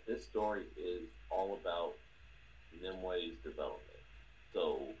realize that this story is all about Nimwe's development.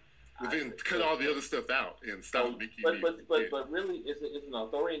 So, then cut all the other stuff out and stop making. But really, it's an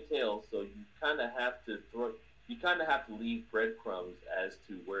Arthurian tale, so you kind of have to leave breadcrumbs as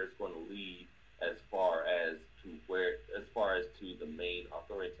to where it's going to lead, as far as to the main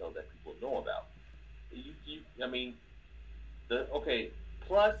Arthurian tale that people know about.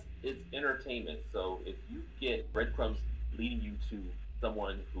 Plus, it's entertainment. So if you get breadcrumbs leading you to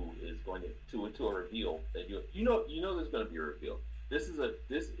someone who is going to a reveal, that you know there's going to be a reveal. This is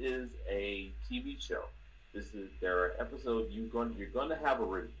a TV show. There are episodes you're going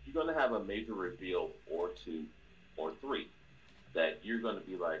to have a major reveal or two or three that you're going to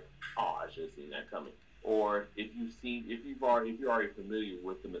be like, oh, I should have seen that coming. Or if you're already familiar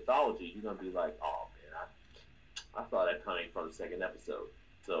with the mythology, you're going to be like, oh man, I saw that coming from the second episode.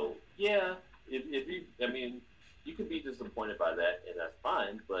 So yeah, you could be disappointed by that, and that's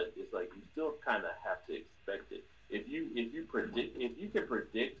fine. But it's like you still kind of have to expect it. If you can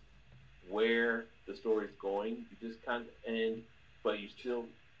predict where the story's going, you just but you still.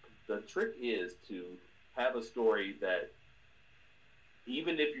 The trick is to have a story that,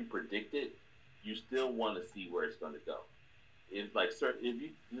 even if you predict it, you still want to see where it's going to go. If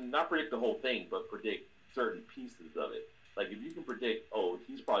you not predict the whole thing, but predict certain pieces of it. Like if you can predict, oh,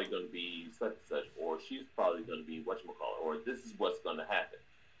 he's probably going to be such and such, or she's probably going to be whatchamacallit, or this is what's going to happen.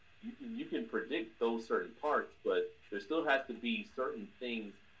 You can predict those certain parts, but there still has to be certain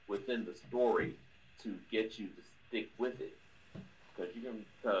things within the story to get you to stick with it.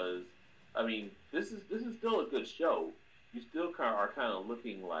 Because this is still a good show. You still are kind of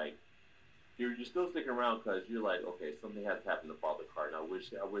looking like you're still sticking around because you're like, okay, something has happened to Father Cardin. I wish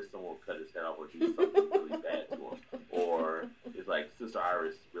someone would cut his head off or do something really bad to him. Or it's like Sister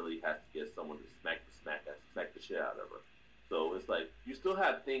Iris really has to get someone to smack the shit out of her. So it's like you still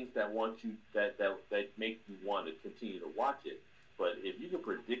have things that make you want to continue to watch it. But if you can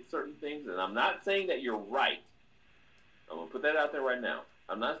predict certain things, and I'm not saying that you're right. I'm gonna put that out there right now.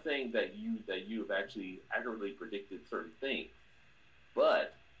 I'm not saying that you have actually accurately predicted certain things,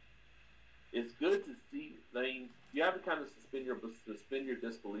 but it's good to see. I mean, you have to kind of suspend your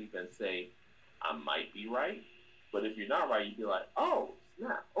disbelief and say, I might be right. But if you're not right, you'd be like, oh,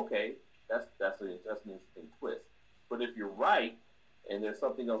 snap, okay, that's an interesting twist. But if you're right and there's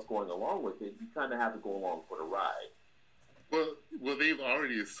something else going along with it, you kind of have to go along for the ride. Well, they've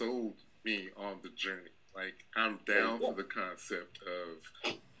already sold me on the journey. Like, I'm down for the concept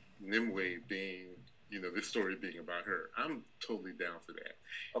of Nimue being, this story being about her. I'm totally down for that.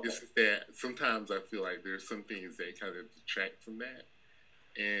 Okay. It's just that sometimes I feel like there's some things that kind of detract from that.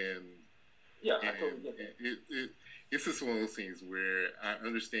 I totally get that. It's just one of those things where I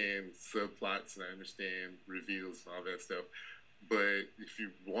understand subplots and I understand reveals and all that stuff. But if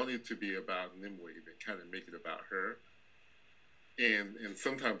you want it to be about Nimue, then kind of make it about her. And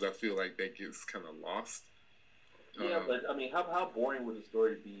sometimes I feel like that gets kind of lost. Yeah, but I mean, how boring would the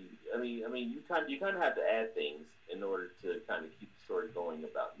story be? I mean, you kind of have to add things in order to kind of keep the story going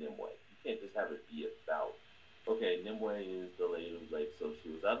about Nimue. You can't just have it be about, okay, Nimue is the lady who's like, so she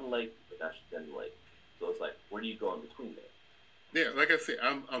was out of the lake, but now she's in the lake. So it's like, where do you go in between there? Yeah, like I said,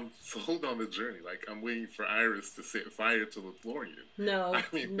 I'm sold on the journey. Like I'm waiting for Iris to set fire to Lothlorien. No, I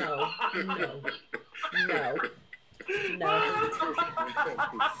mean, no.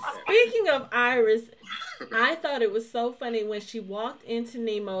 Speaking of Iris, I thought it was so funny when she walked into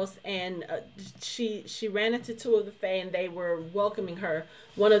Nemo's and she ran into two of the Fae and they were welcoming her.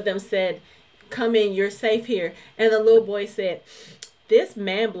 One of them said, "Come in, you're safe here." And the little boy said, "This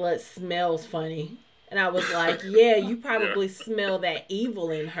man blood smells funny." And I was like, yeah, you probably smell that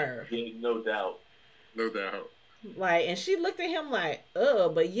evil in her. Yeah, no doubt. No doubt. Like, and she looked at him like,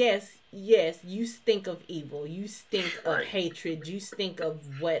 but yes, you stink of evil. You stink of hatred. You stink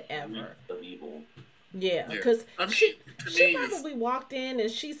of whatever. Of evil. Yeah, because she me probably walked in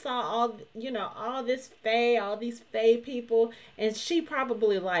and she saw all these Fae people, and she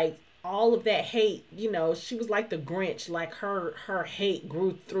probably like all of that hate. She was like the Grinch. Like her hate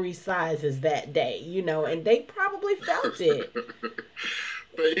grew 3 sizes that day. And they probably felt it.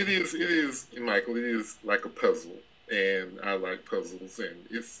 But it is, Michael. It is like a puzzle, and I like puzzles, and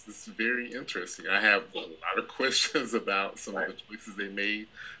it's very interesting. I have a lot of questions about some of the choices they made,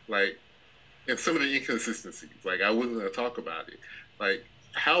 like, and some of the inconsistencies. Like, I wouldn't want to talk about it. Like,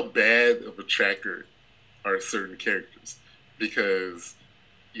 how bad of a tracker are certain characters? Because,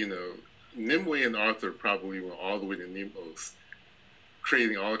 Nimue and Arthur probably went all the way to Nemos,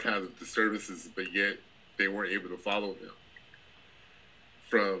 creating all kinds of disturbances, but yet they weren't able to follow them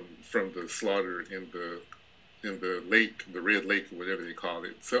from the slaughter in the lake, the Red Lake, or whatever they call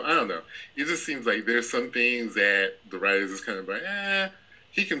it. So I don't know. It just seems like there's some things that the writers is kind of like,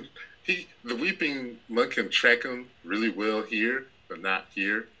 the Weeping Monk can track him really well here, but not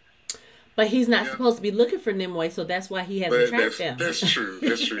here. But he's not supposed to be looking for Nimue, so that's why he hasn't tracked them. That's true.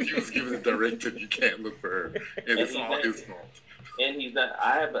 That's true. He was given a directive, you can't look for her, and it's all his fault. And he's not.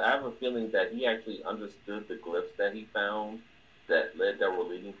 I have a feeling that he actually understood the glyphs that he found that were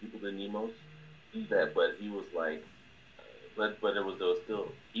leading people to Nemos. But he was like, but there was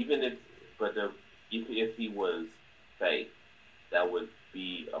still, even if he was Fae, that would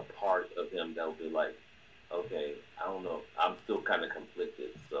be a part of him that would be like, okay, I don't know, I'm still kind of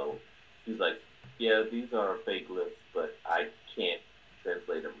conflicted. So he's like, yeah, these are fake glyphs, but I can't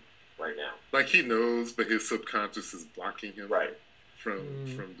translate them right now. Like he knows, but his subconscious is blocking him from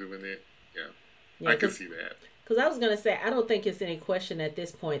doing it. Yeah, I can see that. Because I was going to say, I don't think it's any question at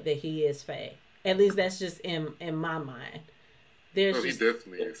this point that he is Fae. At least that's just in my mind. He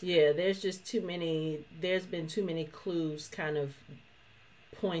definitely is. Yeah, there's been too many clues kind of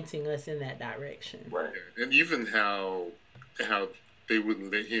pointing us in that direction. Right. Yeah. And even how they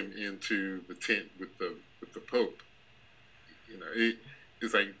wouldn't let him into the tent with the Pope.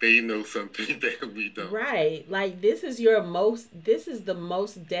 It's like they know something that we don't. Right. Like this is the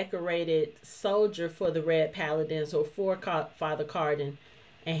most decorated soldier for the Red Paladins or for Father Cardin,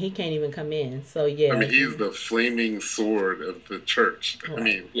 and he can't even come in. So yeah. I mean, he's the flaming sword of the church. Right. I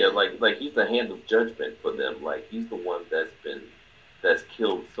mean, yeah, like he's the hand of judgment for them. Like he's the one that's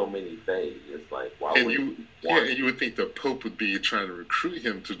killed so many Fae. It's like, why would and you would think the Pope would be trying to recruit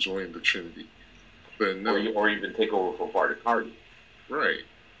him to join the Trinity, but no, or even take over for Father Cardin. Right.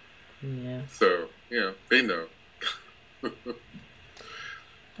 Yeah. So, they know. All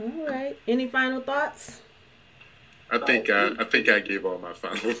right. Any final thoughts? I think I gave all my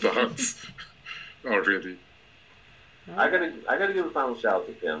final thoughts already. I gotta give a final shout out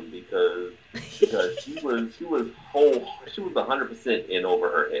to Kim because she was 100% in over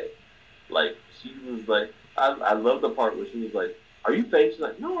her head. Like she was like, I love the part where she was like, "Are you Fae?" She's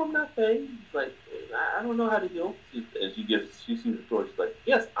like, "No, I'm not Fae." She's like, "I don't know how to heal." She sees the story. She's like,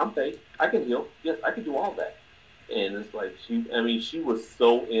 "Yes, I'm Fae. I can heal. Yes, I can do all that." And it's like she was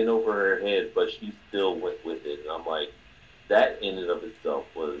so in over her head, but she still went with it. And I'm like, that in and of itself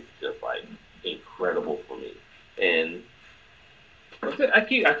was just like incredible for me. And I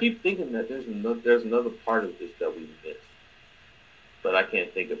keep thinking that there's another part of this that we missed, but I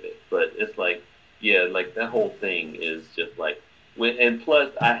can't think of it. But it's like, yeah, like that whole thing is just like and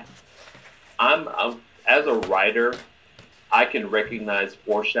plus I'm as a writer, I can recognize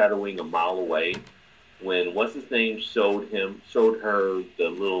foreshadowing a mile away. When what's his name showed her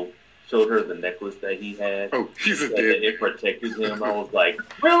the necklace that he had. Oh, he's a dead man. It protected him. I was like,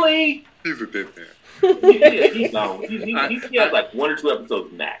 really? He's a dead man. Yeah, he's gone. He has like 1 or 2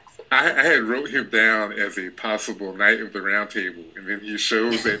 episodes max. I had wrote him down as a possible Knight of the Round Table, and then he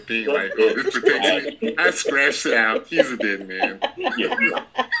shows that thing like, oh, this protects me. I scratched it out. He's a dead man. Yeah,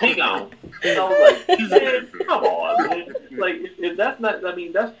 he gone. And I was like, man, come on, man. Like, if that's not, I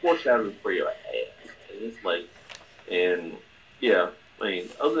mean, that's foreshadowing for your ass. It's like, And yeah, I mean,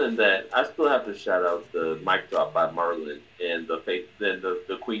 other than that, I still have to shout out the mic drop by Merlin and the face, then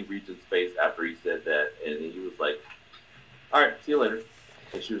the Queen Regent's face after he said that, and he was like, "All right, see you later,"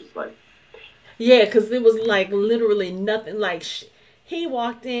 and she was just like, Yeah, because it was like literally nothing. Like he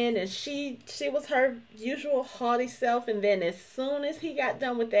walked in and she was her usual haughty self, and then as soon as he got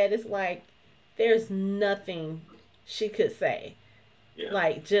done with that, it's like there's nothing she could say. "Yeah,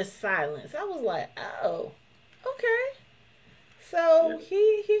 Like just silence. I was like, oh, okay. So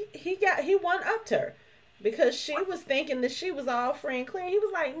yeah." he one upped her because she was thinking that she was all free and clear. He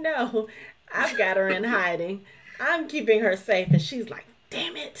was like, no, I've got her in hiding. I'm keeping her safe, and she's like,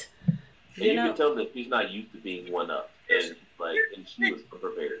 damn it. And you can tell that she's not used to being one up, and like, and she was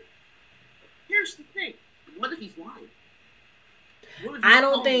prepared. Here's the thing: what if he's lying? What if he's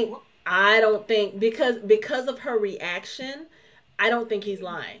I don't think because of her reaction, I don't think he's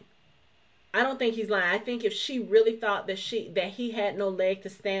lying. I don't think he's lying. I think if she really thought that he had no leg to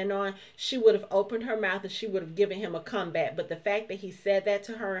stand on, she would have opened her mouth and she would have given him a comeback. But the fact that he said that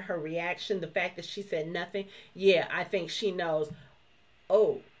to her and her reaction, the fact that she said nothing, yeah, I think she knows,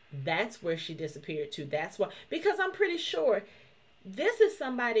 oh, that's where she disappeared to. That's why, because I'm pretty sure this is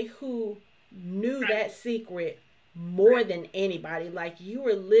somebody who knew that secret more than anybody. Like, you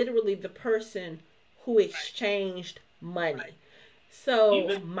were literally the person who exchanged money.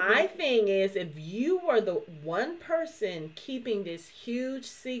 So my thing is, if you were the one person keeping this huge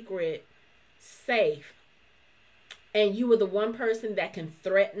secret safe, and you were the one person that can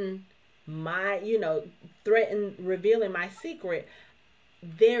threaten threaten revealing my secret,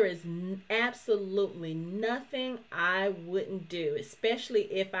 there is absolutely nothing I wouldn't do, especially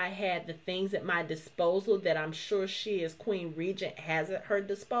if I had the things at my disposal that I'm sure she, as Queen Regent, has at her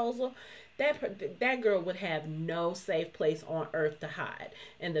disposal. That girl would have no safe place on earth to hide.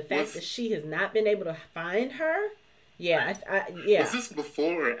 And the fact that she has not been able to find her, yeah. Was this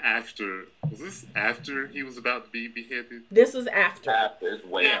before or after? Was this after he was about to be beheaded? This was after. After, it's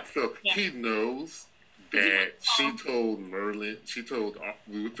way after. So he knows that she told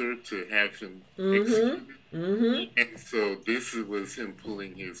Luther to have him executed. Mm-hmm. And so this was him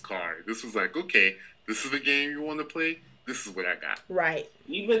pulling his card. This was like, okay, this is the game you want to play. This is what I got. Right.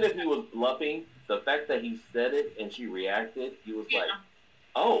 Even if he was bluffing, the fact that he said it and she reacted, he was like,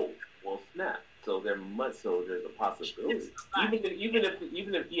 "Oh, well, snap." So there's a possibility. Even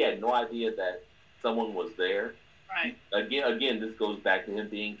if he had no idea that someone was there. Right. Again, this goes back to him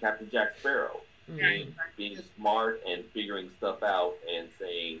being Captain Jack Sparrow, being smart and figuring stuff out and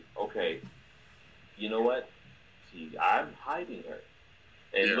saying, "Okay, you know what? I'm hiding her,"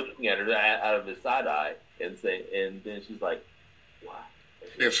 and looking at her out of his side eye. And then she's like, "Wow."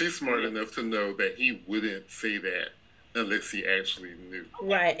 And she's smart enough to know that he wouldn't say that unless he actually knew.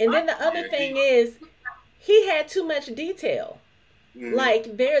 Right. And then the other thing is, he had too much detail. Mm-hmm.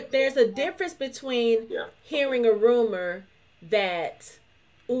 Like there's a difference between hearing a rumor that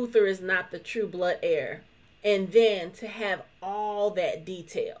Uther is not the true blood heir, and then to have all that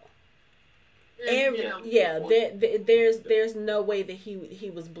detail. There's no way that he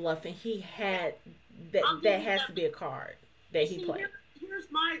was bluffing. He had. That has to be a card that he played. Here's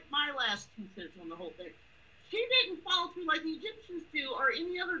my last 2 cents on the whole thing. She didn't follow through like the Egyptians do, or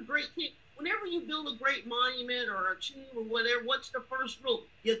any other great king. Whenever you build a great monument or a tomb or whatever, what's the first rule?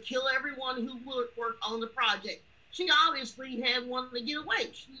 You kill everyone who worked on the project. She obviously had one to get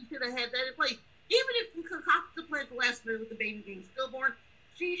away. She should have had that in place. Even if you concocted the plan at the last minute with the baby being stillborn,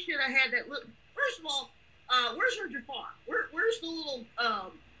 she should have had that. First of all, where's her Jafar? Where's the little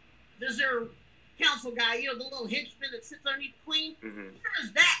vizier council guy, the little henchman that sits underneath the queen? Mm-hmm. Where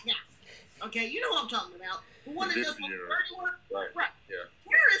is that guy? Okay, you know what I'm talking about. The one that does all the dirty work? Right. Yeah.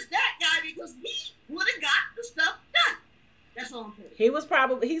 Where is that guy? Because he would have got the stuff done. That's all I'm saying. He was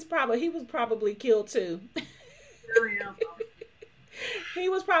probably killed too. He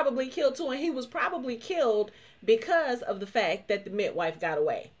was probably killed too, and he was probably killed because of the fact that the midwife got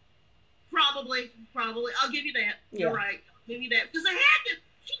away. Probably. I'll give you that. Yeah. You're right. I'll give you that. Because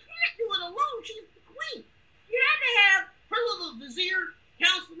she can't do it alone. She's the queen. You had to have her little vizier,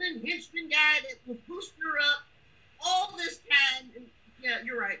 councilman, henchman guy that was boosting her up all this time. And, yeah,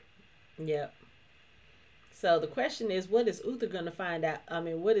 you're right. Yep. So the question is, what is Uther going to find out? I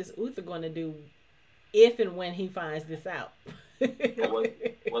mean, what is Uther going to do if and when he finds this out? What's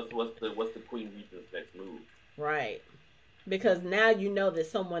the Queen Regent's next move? Right. Because now you know that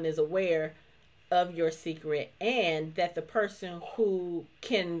someone is aware of your secret, and that the person who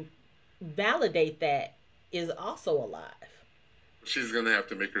can validate that is also alive. She's going to have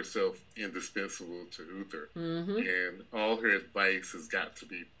to make herself indispensable to Uther. Mm-hmm. And all her advice has got to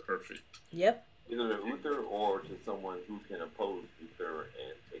be perfect. Yep. Either to Uther or to someone who can oppose Uther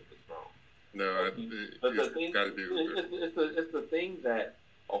and take the throne. No, But the it's thing, got to be Uther. it's the thing that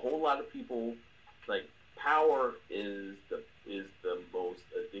a whole lot of people like. Power is the most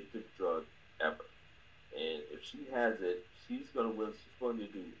addictive drug ever, and if she has it, she's going to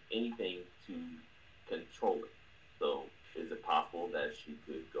do anything to control it. So, is it possible that she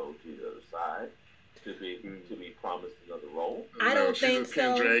could go to the other side to be promised another role? I don't think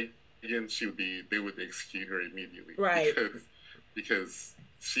so. Again, they would execute her immediately, right? Because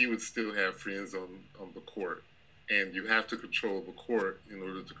she would still have friends on the court, and you have to control the court in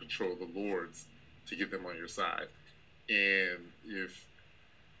order to control the lords to get them on your side. And if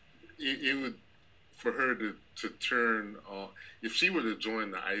it would, for her to turn on, if she were to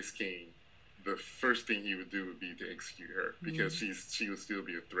join the Ice King, the first thing he would do would be to execute her, because she would still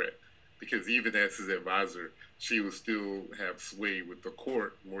be a threat. Because even as his advisor, she would still have sway with the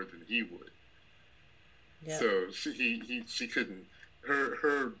court more than he would. Yep. So she couldn't.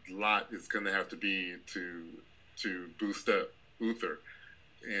 Her lot is going to have to be to boost up Uther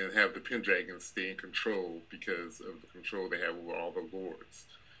and have the Pendragons stay in control because of the control they have over all the lords.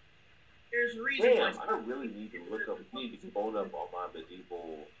 There's a reason. Damn, I really need to look up, phone up on my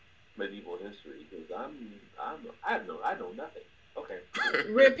medieval history, because I know nothing. Okay.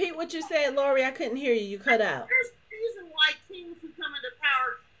 Repeat what you said, Lori. I couldn't hear you. You cut out. There's a reason why kings who come into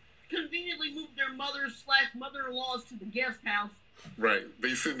power conveniently move their mother-in-laws to the guest house. Right.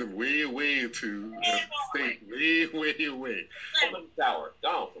 They send them way away to the state. Way away. Tower.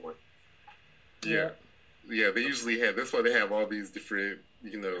 Down somewhere. Yeah. Yeah, they usually have, that's why they have all these different,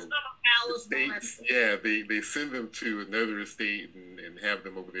 estates. Yeah, they send them to another estate and have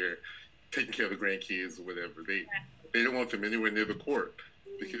them over there taking care of the grandkids or whatever. They don't want them anywhere near the court,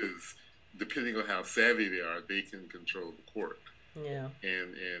 because depending on how savvy they are, they can control the court. Yeah.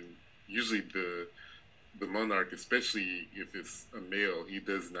 And usually the monarch, especially if it's a male, he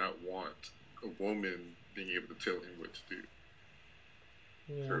does not want a woman being able to tell him what to do.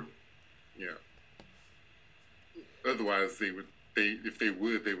 Yeah. True. Yeah. Otherwise, if they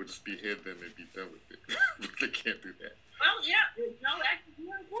would just behead them and be done with it. But they can't do that. Well, yeah, no, actually,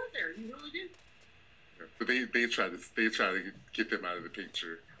 you have a point there. You really do. Yeah. But they try to get them out of the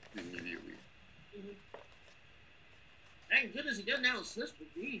picture immediately. Mm-hmm. Thank goodness he doesn't have a sister.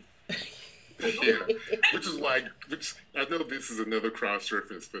 Geez. Yeah, which I know this is another cross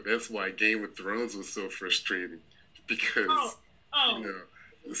reference, but that's why Game of Thrones was so frustrating, because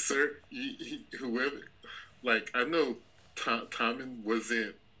whoever, like, I know Tommen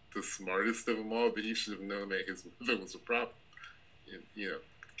wasn't the smartest of them all, but he should have known that his mother was a problem, and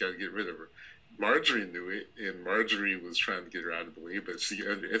got to get rid of her. Marjorie knew it, and Marjorie was trying to get her out of the way, but she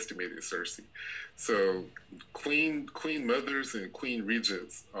underestimated Cersei. So queen mothers and queen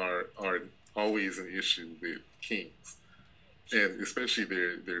regents are always an issue with kings, and especially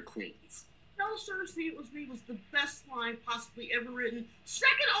their queens. Tell Cersei it was the best line possibly ever written,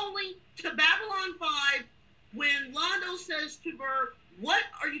 second only to Babylon 5, when Londo says to her, "What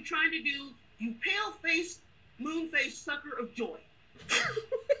are you trying to do, you pale-faced, moon-faced sucker of joy?"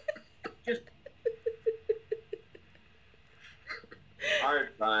 Just. All right,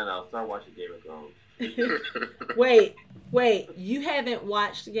 fine. I'll start watching Game of Thrones. Wait, you haven't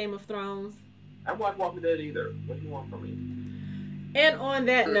watched Game of Thrones? I haven't watched Walking Dead either. What do you want from me? And on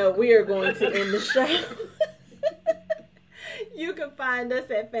that note, we are going to end the show. You can find us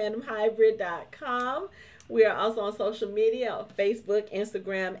at fandomhybrid.com. We are also on social media on Facebook,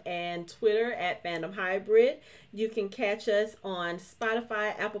 Instagram, and Twitter at Fandom Hybrid. You can catch us on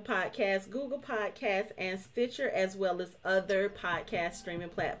Spotify, Apple Podcasts, Google Podcasts, and Stitcher, as well as other podcast streaming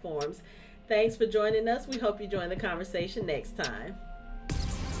platforms. Thanks for joining us. We hope you join the conversation next time.